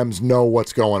GMs know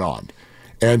what's going on.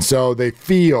 And so they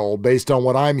feel, based on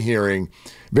what I'm hearing,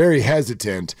 very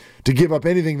hesitant to give up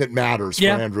anything that matters for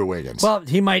Andrew Wiggins. Well,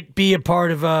 he might be a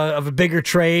part of a bigger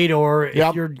trade, or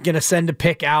if you're going to send a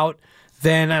pick out,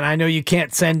 then, and I know you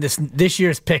can't send this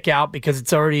year's pick out because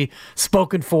it's already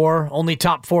spoken for, only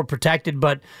top 4 protected,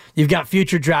 but you've got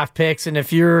future draft picks. And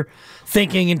if you're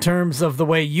thinking in terms of the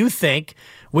way you think,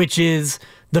 which is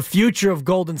the future of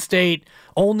Golden State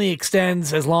only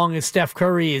extends as long as Steph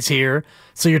Curry is here.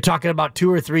 So you're talking about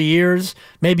 2 or 3 years.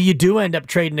 Maybe you do end up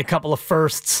trading a couple of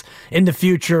firsts in the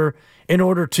future in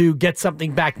order to get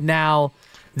something back now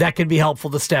that can be helpful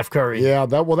to Steph Curry. Yeah,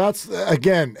 that's,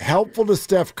 again, helpful to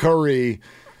Steph Curry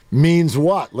means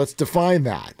what? Let's define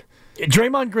that.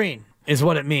 Draymond Green is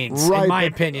what it means, in my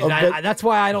opinion. That's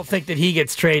why I don't think that he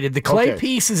gets traded. The Clay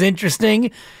piece is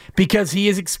interesting because he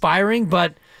is expiring,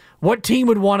 but what team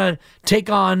would want to take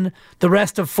on the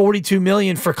rest of $42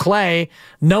 million for Clay,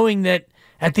 knowing that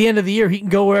at the end of the year he can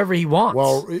go wherever he wants?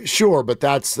 Well, sure, but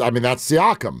that's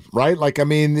Siakam, right?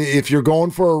 If you're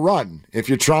going for a run, if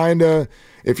you're trying to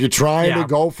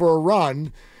go for a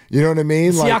run, you know what I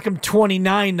mean? Siakam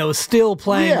 29 though, still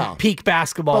playing peak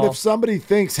basketball. But if somebody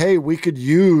thinks, hey, we could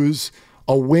use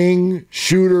a wing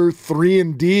shooter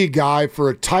 3-and-D guy for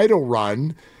a title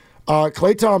run,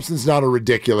 Klay Thompson's not a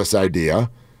ridiculous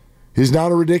idea. He's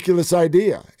not a ridiculous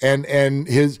idea.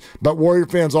 But Warrior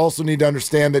fans also need to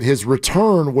understand that his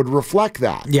return would reflect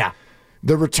that. Yeah.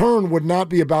 The return would not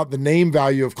be about the name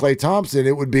value of Klay Thompson.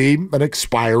 It would be an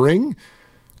expiring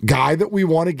guy that we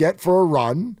want to get for a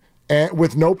run and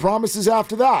with no promises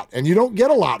after that. And you don't get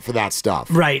a lot for that stuff.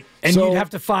 Right. And you'd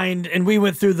have to find, and we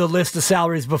went through the list of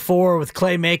salaries before with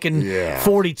Klay making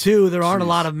 42. There aren't a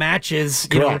lot of matches.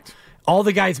 Correct. All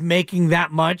the guys making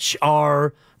that much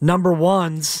are number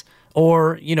ones.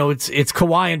 Or, it's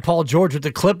Kawhi and Paul George with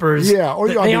the Clippers. Yeah, or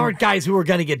they aren't guys who are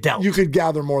going to get dealt. You could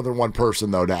gather more than one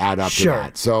person, though, to add up to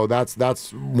that. So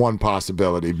that's one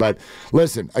possibility. But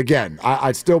listen, again,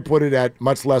 I'd still put it at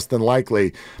much less than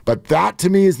likely. But that, to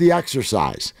me, is the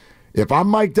exercise. If I'm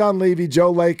Mike Dunleavy,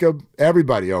 Joe Lacob,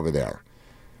 everybody over there,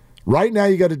 right now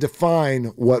you got to define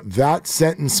what that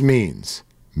sentence means.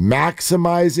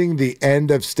 Maximizing the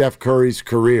end of Steph Curry's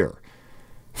career.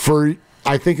 For,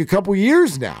 I think, a couple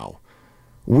years now,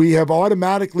 we have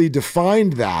automatically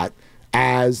defined that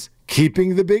as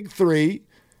keeping the big three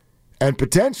and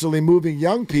potentially moving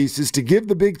young pieces to give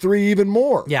the big three even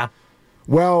more. Yeah.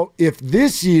 Well, if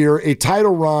this year a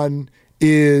title run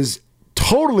is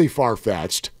totally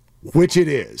far-fetched, which it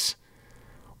is,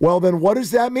 well, then what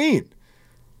does that mean?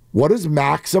 What does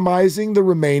maximizing the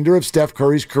remainder of Steph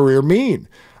Curry's career mean?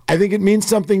 I think it means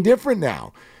something different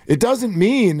now. It doesn't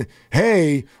mean,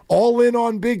 hey, all in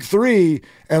on big three,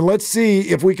 and let's see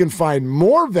if we can find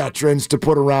more veterans to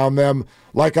put around them,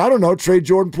 like, I don't know, trade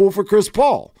Jordan Poole for Chris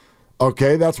Paul.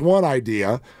 Okay, that's one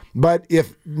idea. But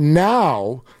if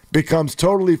now becomes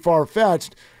totally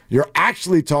far-fetched, you're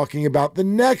actually talking about the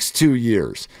next 2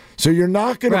 years. So you're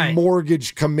not going to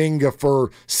mortgage Kuminga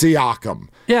for Siakam.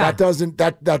 Yeah.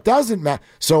 That doesn't matter.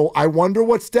 So I wonder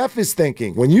what Steph is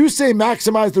thinking. When you say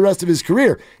maximize the rest of his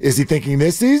career, is he thinking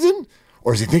this season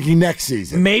or is he thinking next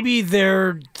season? Maybe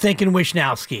they're thinking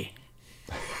Wisnowski.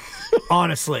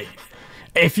 Honestly.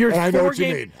 If you're I know what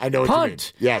you mean. I know what you mean.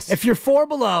 Yes. If you're 4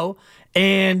 below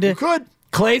and you could.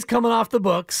 Clay's coming off the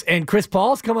books and Chris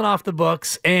Paul's coming off the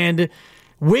books and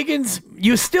Wiggins,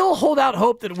 you still hold out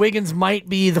hope that Wiggins might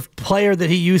be the player that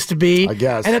he used to be. I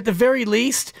guess. And at the very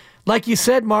least, like you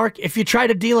said, Mark, if you try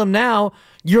to deal him now,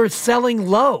 you're selling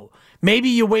low maybe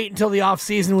you wait until the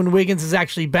offseason when Wiggins is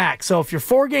actually back. So if you're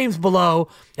 4 games below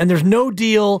and there's no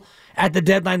deal at the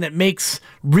deadline that makes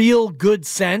real good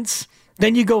sense,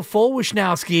 then you go full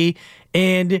Wisnowski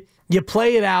and you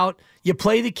play it out, you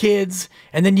play the kids,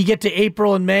 and then you get to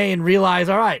April and May and realize,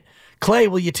 all right, Clay,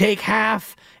 will you take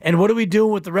half? And what are we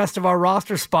doing with the rest of our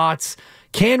roster spots?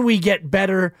 Can we get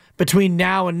better between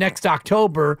now and next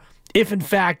October if, in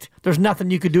fact, there's nothing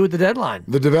you could do at the deadline?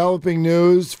 The developing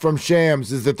news from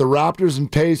Shams is that the Raptors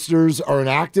and Pacers are in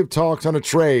active talks on a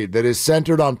trade that is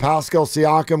centered on Pascal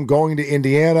Siakam going to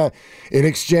Indiana in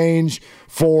exchange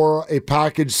for a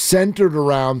package centered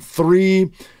around 3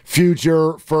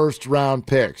 future first-round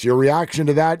picks. Your reaction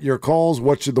to that, your calls,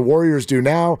 what should the Warriors do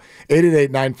now?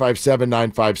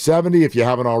 888-957-9570. If you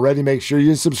haven't already, make sure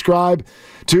you subscribe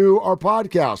to our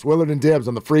podcast, Willard and Dibs,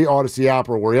 on the free Odyssey app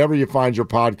or wherever you find your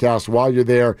podcast. While you're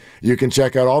there, you can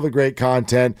check out all the great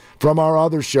content from our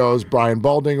other shows. Brian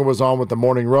Baldinger was on with the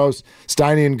Morning Roast,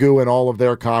 Steiny and Goo, and all of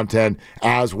their content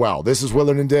as well. This is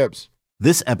Willard and Dibs.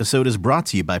 This episode is brought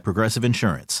to you by Progressive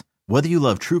Insurance. Whether you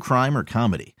love true crime or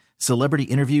comedy, celebrity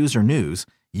interviews or news,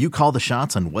 you call the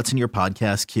shots on what's in your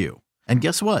podcast queue. And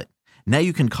guess what? Now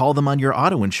you can call them on your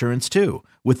auto insurance too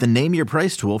with the Name Your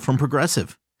Price tool from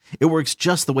Progressive. It works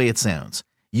just the way it sounds.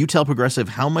 You tell Progressive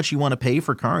how much you want to pay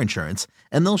for car insurance,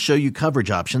 and they'll show you coverage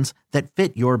options that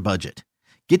fit your budget.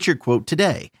 Get your quote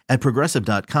today at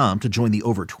Progressive.com to join the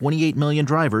over 28 million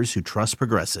drivers who trust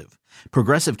Progressive.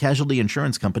 Progressive Casualty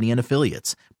Insurance Company and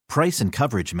Affiliates. Price and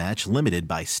coverage match limited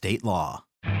by state law.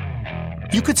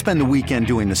 You could spend the weekend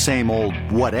doing the same old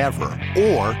whatever,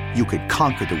 or you could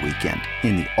conquer the weekend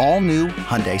in the all-new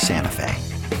Hyundai Santa Fe.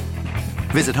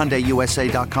 Visit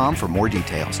HyundaiUSA.com for more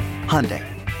details. Hyundai,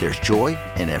 there's joy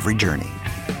in every journey.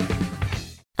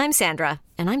 I'm Sandra,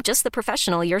 and I'm just the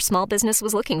professional your small business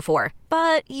was looking for.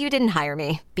 But you didn't hire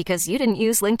me because you didn't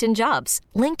use LinkedIn Jobs.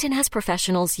 LinkedIn has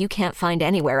professionals you can't find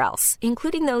anywhere else,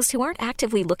 including those who aren't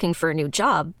actively looking for a new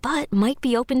job, but might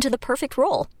be open to the perfect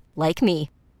role, like me.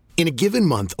 In a given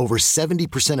month, over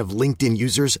 70% of LinkedIn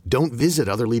users don't visit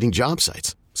other leading job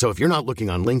sites. So if you're not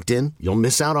looking on LinkedIn, you'll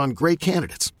miss out on great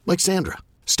candidates like Sandra.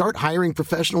 Start hiring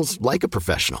professionals like a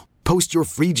professional. Post your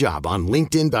free job on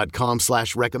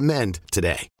linkedin.com/recommend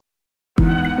today.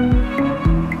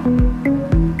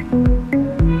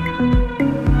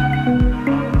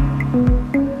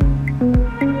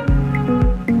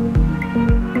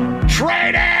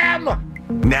 Trade him!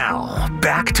 Now,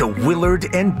 back to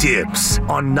Willard and Dibs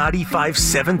on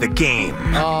 95.7 The Game.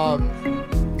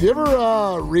 Do you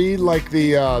ever read like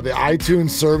the iTunes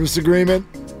service agreement?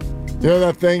 You know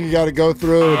that thing you got to go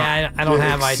through? Yeah, I don't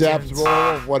have acceptable,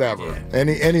 iTunes. Whatever. Yeah.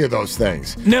 Any of those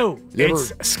things. No,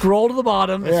 it's scroll to the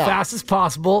bottom as fast as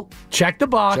possible, check the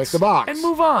box, and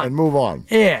move on.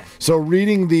 Yeah. So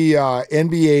reading the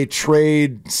NBA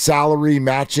trade salary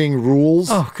matching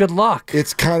rules. Oh, good luck.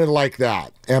 It's kind of like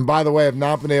that. And by the way, I've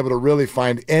not been able to really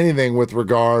find anything with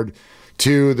regard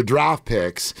to the draft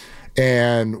picks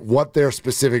and what their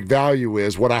specific value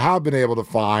is. What I have been able to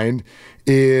find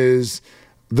is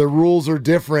the rules are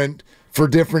different for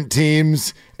different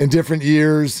teams in different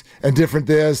years and different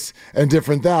this and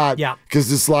different that. Yeah.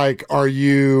 Because it's like, are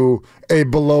you a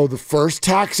below the first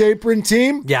tax apron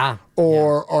team? Yeah.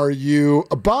 Or are you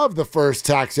above the first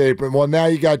tax apron? Well, now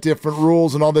you got different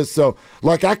rules and all this. So,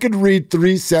 like, I could read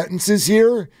 3 sentences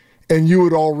here and you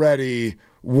would already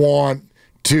want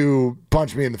to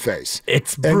punch me in the face.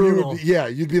 It's brutal.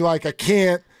 You'd be like, I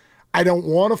don't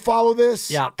want to follow this.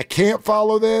 Yeah. I can't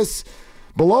follow this.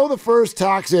 Below the first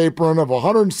tax apron of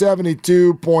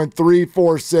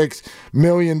 $172.346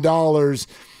 million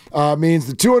means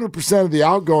the 200% of the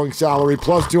outgoing salary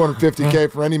plus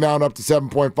 $250K for any amount up to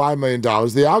 $7.5 million.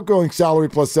 The outgoing salary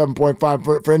plus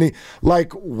 $7.5 for any,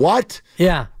 like, what?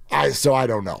 Yeah. So I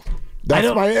don't know.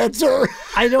 That's my answer.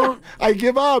 I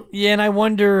give up. Yeah, and I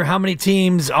wonder how many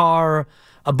teams are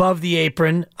above the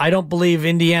apron. I don't believe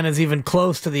Indiana's even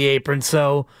close to the apron,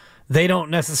 so they don't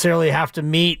necessarily have to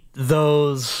meet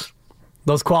those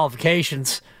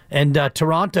qualifications. And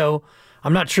Toronto,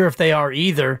 I'm not sure if they are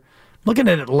either. Looking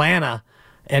at Atlanta,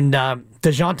 and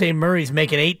DeJounte Murray's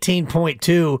making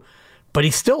 18.2, but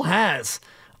he still has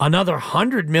another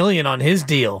 $100 million on his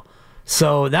deal.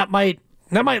 So that might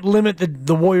limit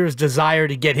the Warriors' desire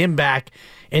to get him back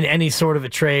in any sort of a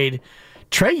trade.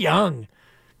 Trae Young,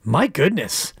 my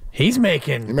goodness, he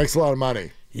makes a lot of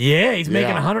money. Yeah, he's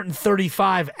making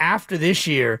 135 after this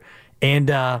year, and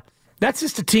that's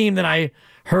just a team that I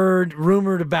heard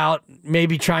rumored about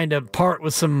maybe trying to part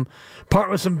with some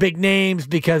big names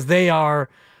because they're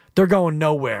going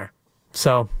nowhere.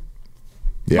 So,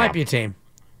 might be a team.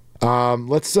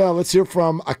 Let's hear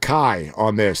from Akai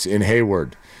on this in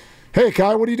Hayward. Hey,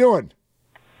 Akai, what are you doing?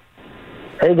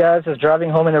 Hey, guys. Just driving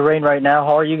home in the rain right now.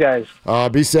 How are you guys?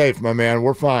 Be safe, my man.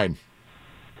 We're fine.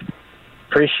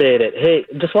 Appreciate it. Hey,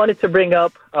 just wanted to bring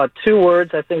up 2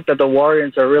 words I think that the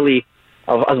Warriors are really,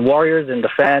 as Warriors and the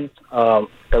fans,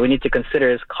 that we need to consider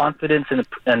is confidence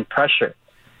and pressure.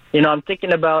 I'm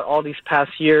thinking about all these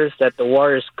past years that the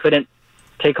Warriors couldn't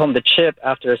take home the chip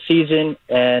after a season,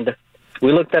 and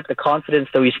we looked at the confidence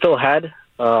that we still had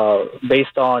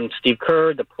based on Steve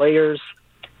Kerr, the players,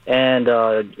 and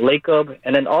Lacob,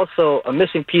 and then also a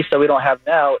missing piece that we don't have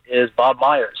now is Bob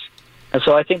Myers. And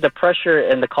so I think the pressure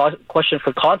and the question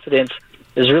for confidence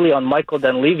is really on Michael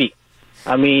Dunleavy.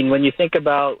 I mean, when you think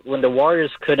about when the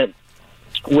Warriors couldn't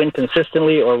win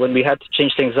consistently or when we had to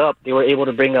change things up, they were able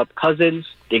to bring up Cousins,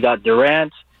 they got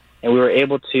Durant, and we were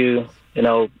able to,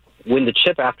 win the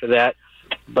chip after that.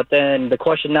 But then the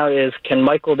question now is, can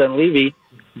Michael Dunleavy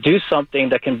do something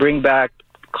that can bring back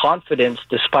confidence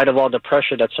despite of all the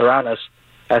pressure that's around us?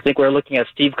 I think we're looking at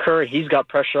Steve Kerr. He's got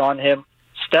pressure on him.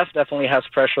 Steph definitely has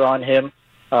pressure on him.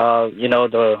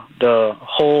 The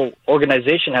whole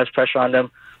organization has pressure on them.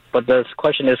 But the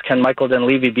question is, can Michael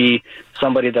Dunleavy be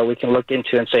somebody that we can look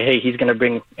into and say, hey, he's going to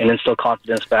bring and instill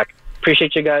confidence back?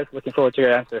 Appreciate you guys. Looking forward to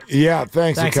your answer. Yeah,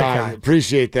 thanks Akai.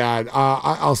 Appreciate that.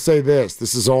 I'll say this.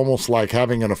 This is almost like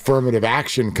having an affirmative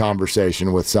action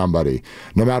conversation with somebody,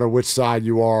 no matter which side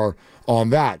you are on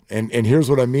that. And here's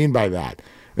what I mean by that.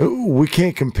 We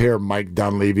can't compare Mike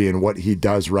Dunleavy and what he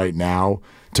does right now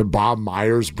to Bob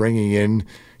Myers bringing in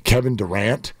Kevin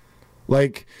Durant.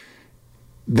 Like,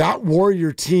 that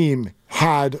Warrior team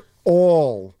had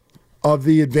all of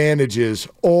the advantages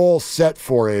all set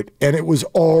for it, and it was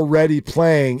already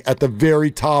playing at the very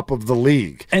top of the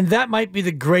league. And that might be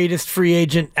the greatest free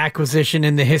agent acquisition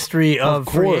in the history of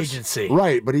free agency.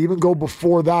 Right, but even go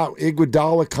before that,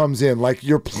 Iguodala comes in. Like,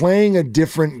 you're playing a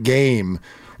different game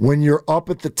when you're up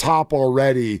at the top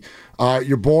already.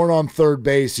 You're born on third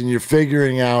base, and you're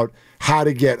figuring out how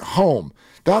to get home.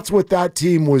 That's what that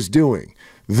team was doing.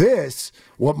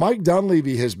 What Mike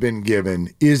Dunleavy has been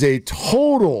given is a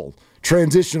total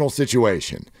transitional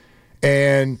situation.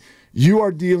 And you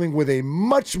are dealing with a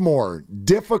much more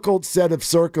difficult set of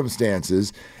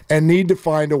circumstances and need to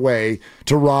find a way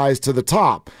to rise to the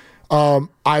top.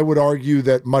 I would argue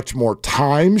that much more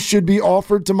time should be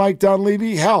offered to Mike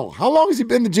Dunleavy. Hell, how long has he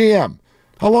been the GM?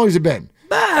 How long has it been?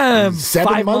 7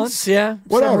 5 months, yeah.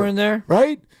 Whatever. Somewhere in there.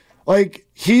 Right? Like,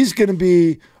 he's going to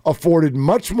be afforded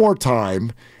much more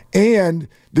time, and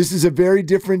this is a very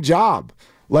different job.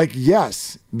 Like,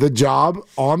 yes, the job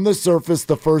on the surface,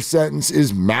 the first sentence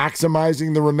is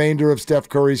maximizing the remainder of Steph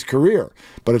Curry's career,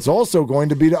 but it's also going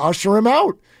to be to usher him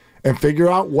out and figure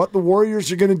out what the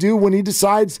Warriors are going to do when he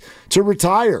decides to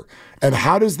retire. And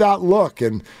how does that look?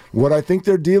 And what I think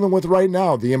they're dealing with right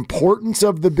now, the importance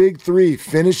of the big three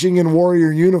finishing in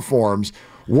Warrior uniforms.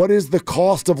 What is the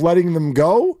cost of letting them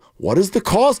go? What is the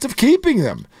cost of keeping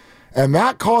them? And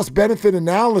that cost-benefit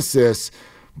analysis,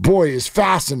 boy, is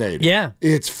fascinating. Yeah.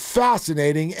 It's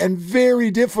fascinating and very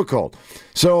difficult.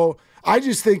 So I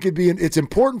just think it's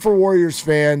important for Warriors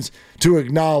fans to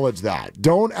acknowledge that.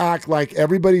 Don't act like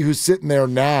everybody who's sitting there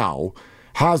now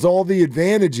has all the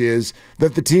advantages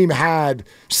that the team had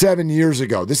 7 years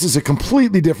ago. This is a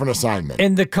completely different assignment.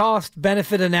 And the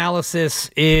cost-benefit analysis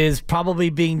is probably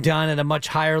being done at a much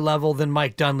higher level than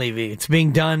Mike Dunleavy. It's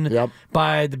being done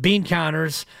by the bean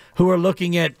counters who are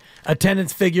looking at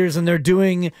attendance figures, and they're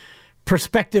doing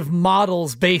perspective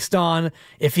models based on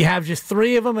if you have just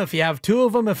 3 of them, if you have 2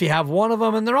 of them, if you have 1 of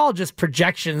them, and they're all just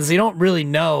projections. You don't really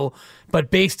know,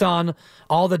 but based on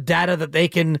all the data that they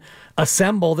can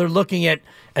assemble, they're looking at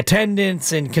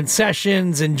attendance and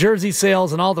concessions and jersey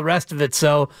sales and all the rest of it.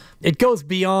 So it goes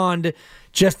beyond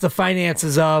just the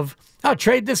finances of,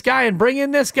 trade this guy and bring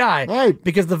in this guy. Right.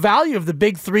 Because the value of the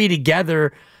big three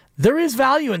together, there is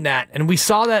value in that. And we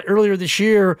saw that earlier this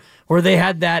year where they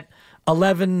had that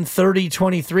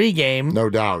 11-30-23 game. No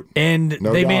doubt. And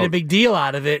they made a big deal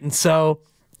out of it. And so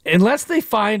unless they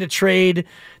find a trade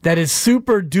that is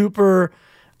super duper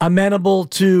amenable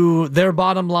to their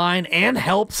bottom line and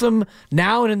helps them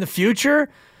now and in the future,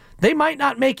 they might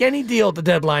not make any deal at the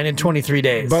deadline in 23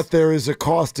 days. But there is a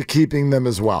cost to keeping them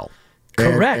as well.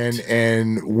 Correct.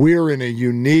 And we're in a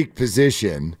unique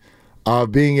position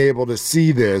of being able to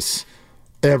see this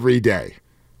every day.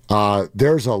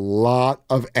 There's a lot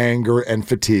of anger and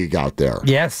fatigue out there.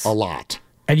 Yes. A lot.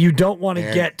 And you don't want to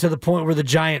get to the point where the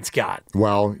Giants got.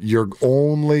 Well, you're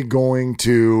only going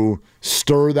to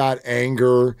stir that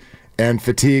anger and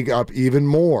fatigue up even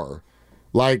more.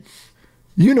 Like,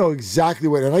 you know exactly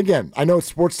what, and again, I know it's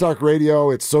sports talk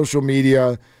radio, it's social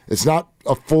media, it's not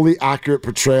a fully accurate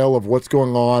portrayal of what's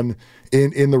going on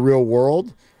in the real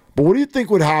world, but what do you think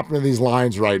would happen to these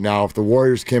lines right now if the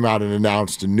Warriors came out and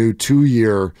announced a new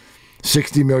 2-year,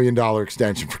 $60 million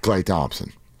extension for Klay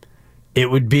Thompson? It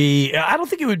would be, I don't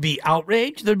think it would be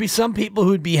outrage. There'd be some people who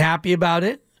would be happy about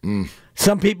it.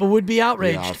 Some people would be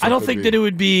outraged. Yeah, I don't think that it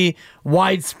would be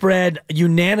widespread,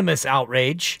 unanimous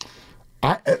outrage.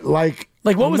 Like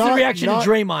what was the reaction to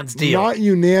Draymond's deal? Not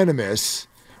unanimous.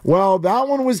 Well, that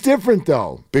one was different,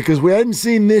 though, because we hadn't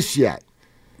seen this yet.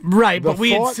 Right, but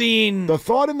we had seen... The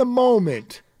thought in the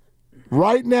moment,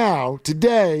 right now,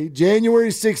 today, January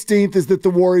 16th, is that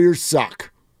the Warriors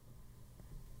suck.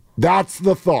 That's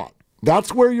the thought.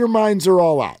 That's where your minds are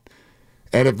all at.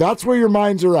 And if that's where your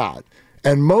minds are at,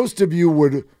 and most of you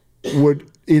would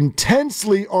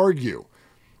intensely argue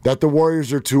that the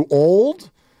Warriors are too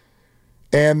old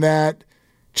and that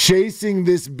chasing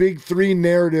this big three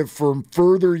narrative for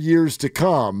further years to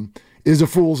come is a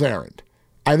fool's errand.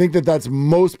 I think that that's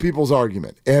most people's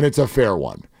argument, and it's a fair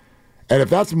one. And if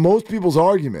that's most people's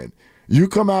argument, you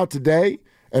come out today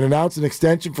and announce an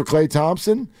extension for Klay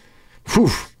Thompson,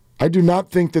 I do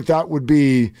not think that that would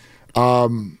be a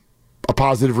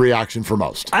positive reaction for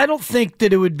most. I don't think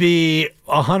that it would be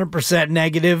 100%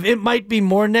 negative. It might be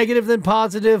more negative than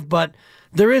positive, but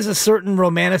there is a certain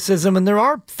romanticism, and there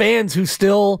are fans who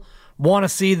still want to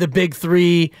see the big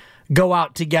three go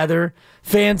out together,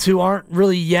 fans who aren't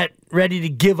really yet ready to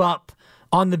give up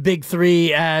on the big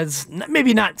three as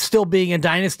maybe not still being a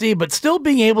dynasty, but still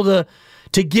being able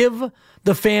to give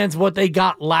the fans what they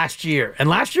got last year. And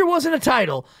last year wasn't a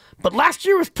title, but last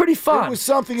year was pretty fun. It was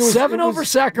something. It was 7 over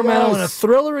Sacramento, yes, and a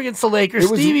thriller against the Lakers.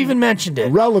 Steve even mentioned it.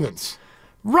 Relevance.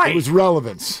 Right. It was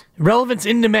relevance. Relevance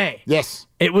into May. Yes.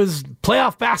 It was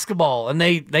playoff basketball, and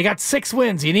they got 6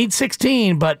 wins. You need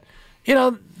 16, but,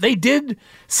 they did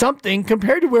something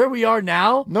compared to where we are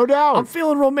now. No doubt. I'm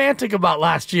feeling romantic about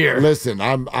last year. Listen,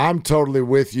 I'm totally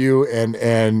with you, and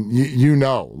I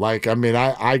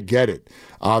get it.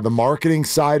 The marketing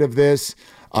side of this,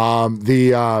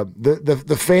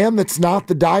 the fan that's not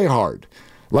the diehard.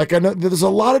 Like, I know there's a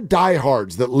lot of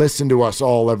diehards that listen to us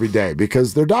all every day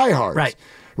because they're diehards.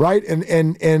 Right? And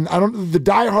the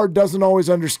diehard doesn't always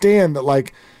understand that,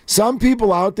 like, some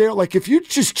people out there, like, if you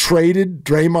just traded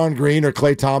Draymond Green or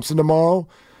Klay Thompson tomorrow,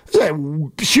 there's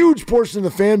a huge portion of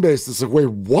the fan base that's like, wait,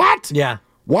 what? Yeah.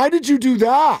 Why did you do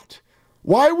that?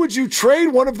 Why would you trade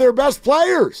one of their best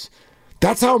players?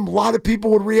 That's how a lot of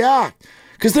people would react.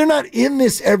 Because they're not in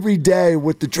this every day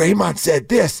with the Draymond said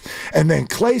this, and then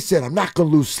Klay said, I'm not going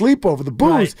to lose sleep over the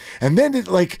booze. Right. And then,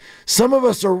 some of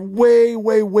us are way,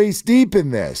 way waist deep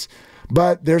in this.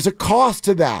 But there's a cost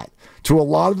to that, to a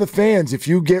lot of the fans, if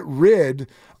you get rid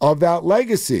of that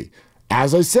legacy.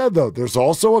 As I said, though, there's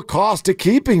also a cost to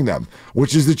keeping them,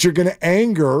 which is that you're going to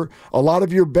anger a lot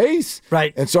of your base.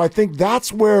 Right. And so I think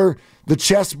that's where the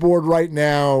chessboard right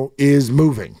now is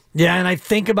moving. Yeah, and I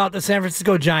think about the San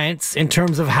Francisco Giants in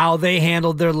terms of how they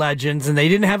handled their legends, and they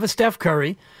didn't have a Steph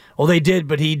Curry. Well, they did,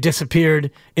 but he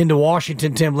disappeared into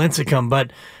Washington, Tim Lincecum.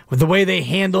 But with the way they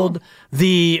handled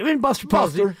Buster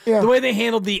Posey, the way they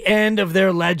handled the end of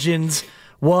their legends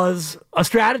was a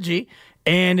strategy,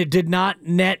 and it did not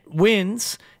net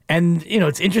wins. And,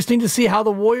 it's interesting to see how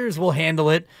the Warriors will handle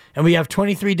it. And we have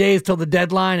 23 days till the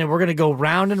deadline, and we're going to go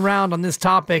round and round on this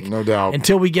topic. No doubt.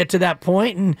 Until we get to that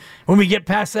point. And when we get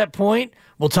past that point,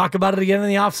 we'll talk about it again in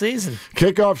the offseason.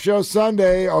 Kickoff show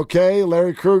Sunday, okay.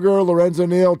 Larry Krueger, Lorenzo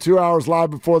Neal, 2 hours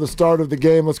live before the start of the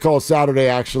game. Let's call it Saturday,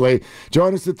 actually.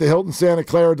 Join us at the Hilton Santa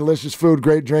Clara. Delicious food,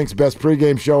 great drinks, best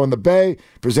pregame show in the Bay.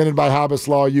 Presented by Habas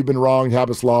Law. You've been wrong.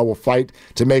 Habas Law will fight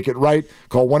to make it right.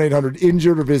 Call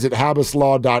 1-800-INJURED or visit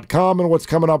habaslaw.com. And what's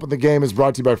coming up in the game is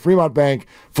brought to you by Fremont Bank.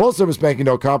 Full-service banking,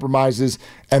 no compromises.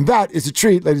 And that is a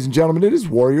treat, ladies and gentlemen. It is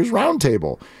Warriors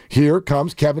Roundtable. Here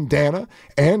comes Kevin Dana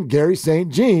and Gary St.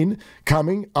 Jean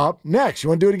coming up next. You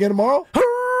want to do it again tomorrow?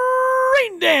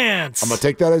 Rain dance! I'm going to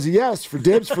take that as a yes. For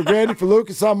Dibs, for Grandy, for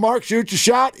Lucas, I'm Mark. Shoot your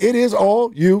shot. It is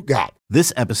all you got.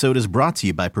 This episode is brought to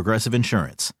you by Progressive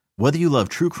Insurance. Whether you love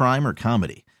true crime or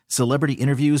comedy, celebrity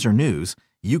interviews or news,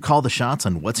 you call the shots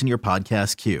on what's in your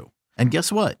podcast queue. And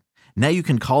guess what? Now you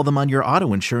can call them on your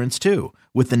auto insurance too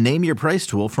with the Name Your Price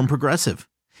tool from Progressive.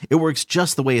 It works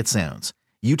just the way it sounds.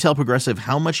 You tell Progressive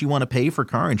how much you want to pay for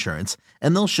car insurance,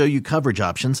 and they'll show you coverage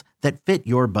options that fit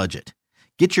your budget.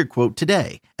 Get your quote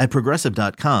today at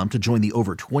Progressive.com to join the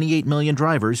over 28 million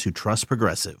drivers who trust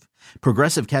Progressive.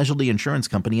 Progressive Casualty Insurance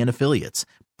Company and Affiliates.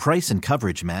 Price and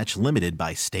coverage match limited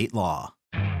by state law.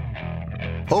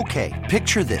 Okay,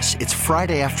 picture this. It's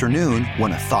Friday afternoon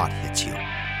when a thought hits you.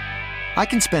 I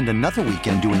can spend another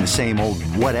weekend doing the same old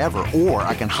whatever, or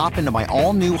I can hop into my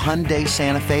all-new Hyundai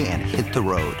Santa Fe and hit the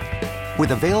road.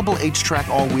 With available H-Track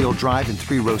all-wheel drive and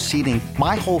 3-row seating,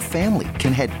 my whole family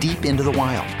can head deep into the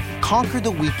wild. Conquer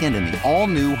the weekend in the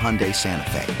all-new Hyundai Santa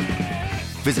Fe.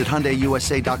 Visit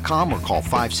HyundaiUSA.com or call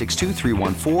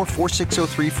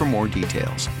 562-314-4603 for more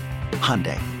details.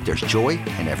 Hyundai, there's joy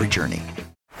in every journey.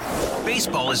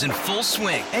 Baseball is in full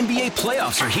swing. NBA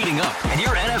playoffs are heating up, and your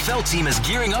NFL team is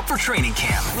gearing up for training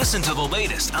camp. Listen to the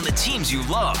latest on the teams you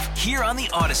love here on the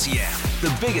Odyssey app.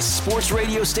 The biggest sports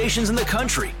radio stations in the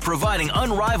country, providing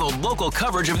unrivaled local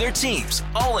coverage of their teams,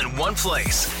 all in one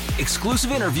place.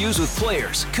 Exclusive interviews with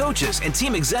players, coaches, and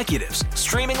team executives,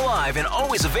 streaming live and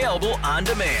always available on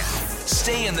demand.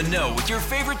 Stay in the know with your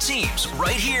favorite teams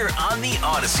right here on the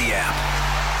Odyssey app.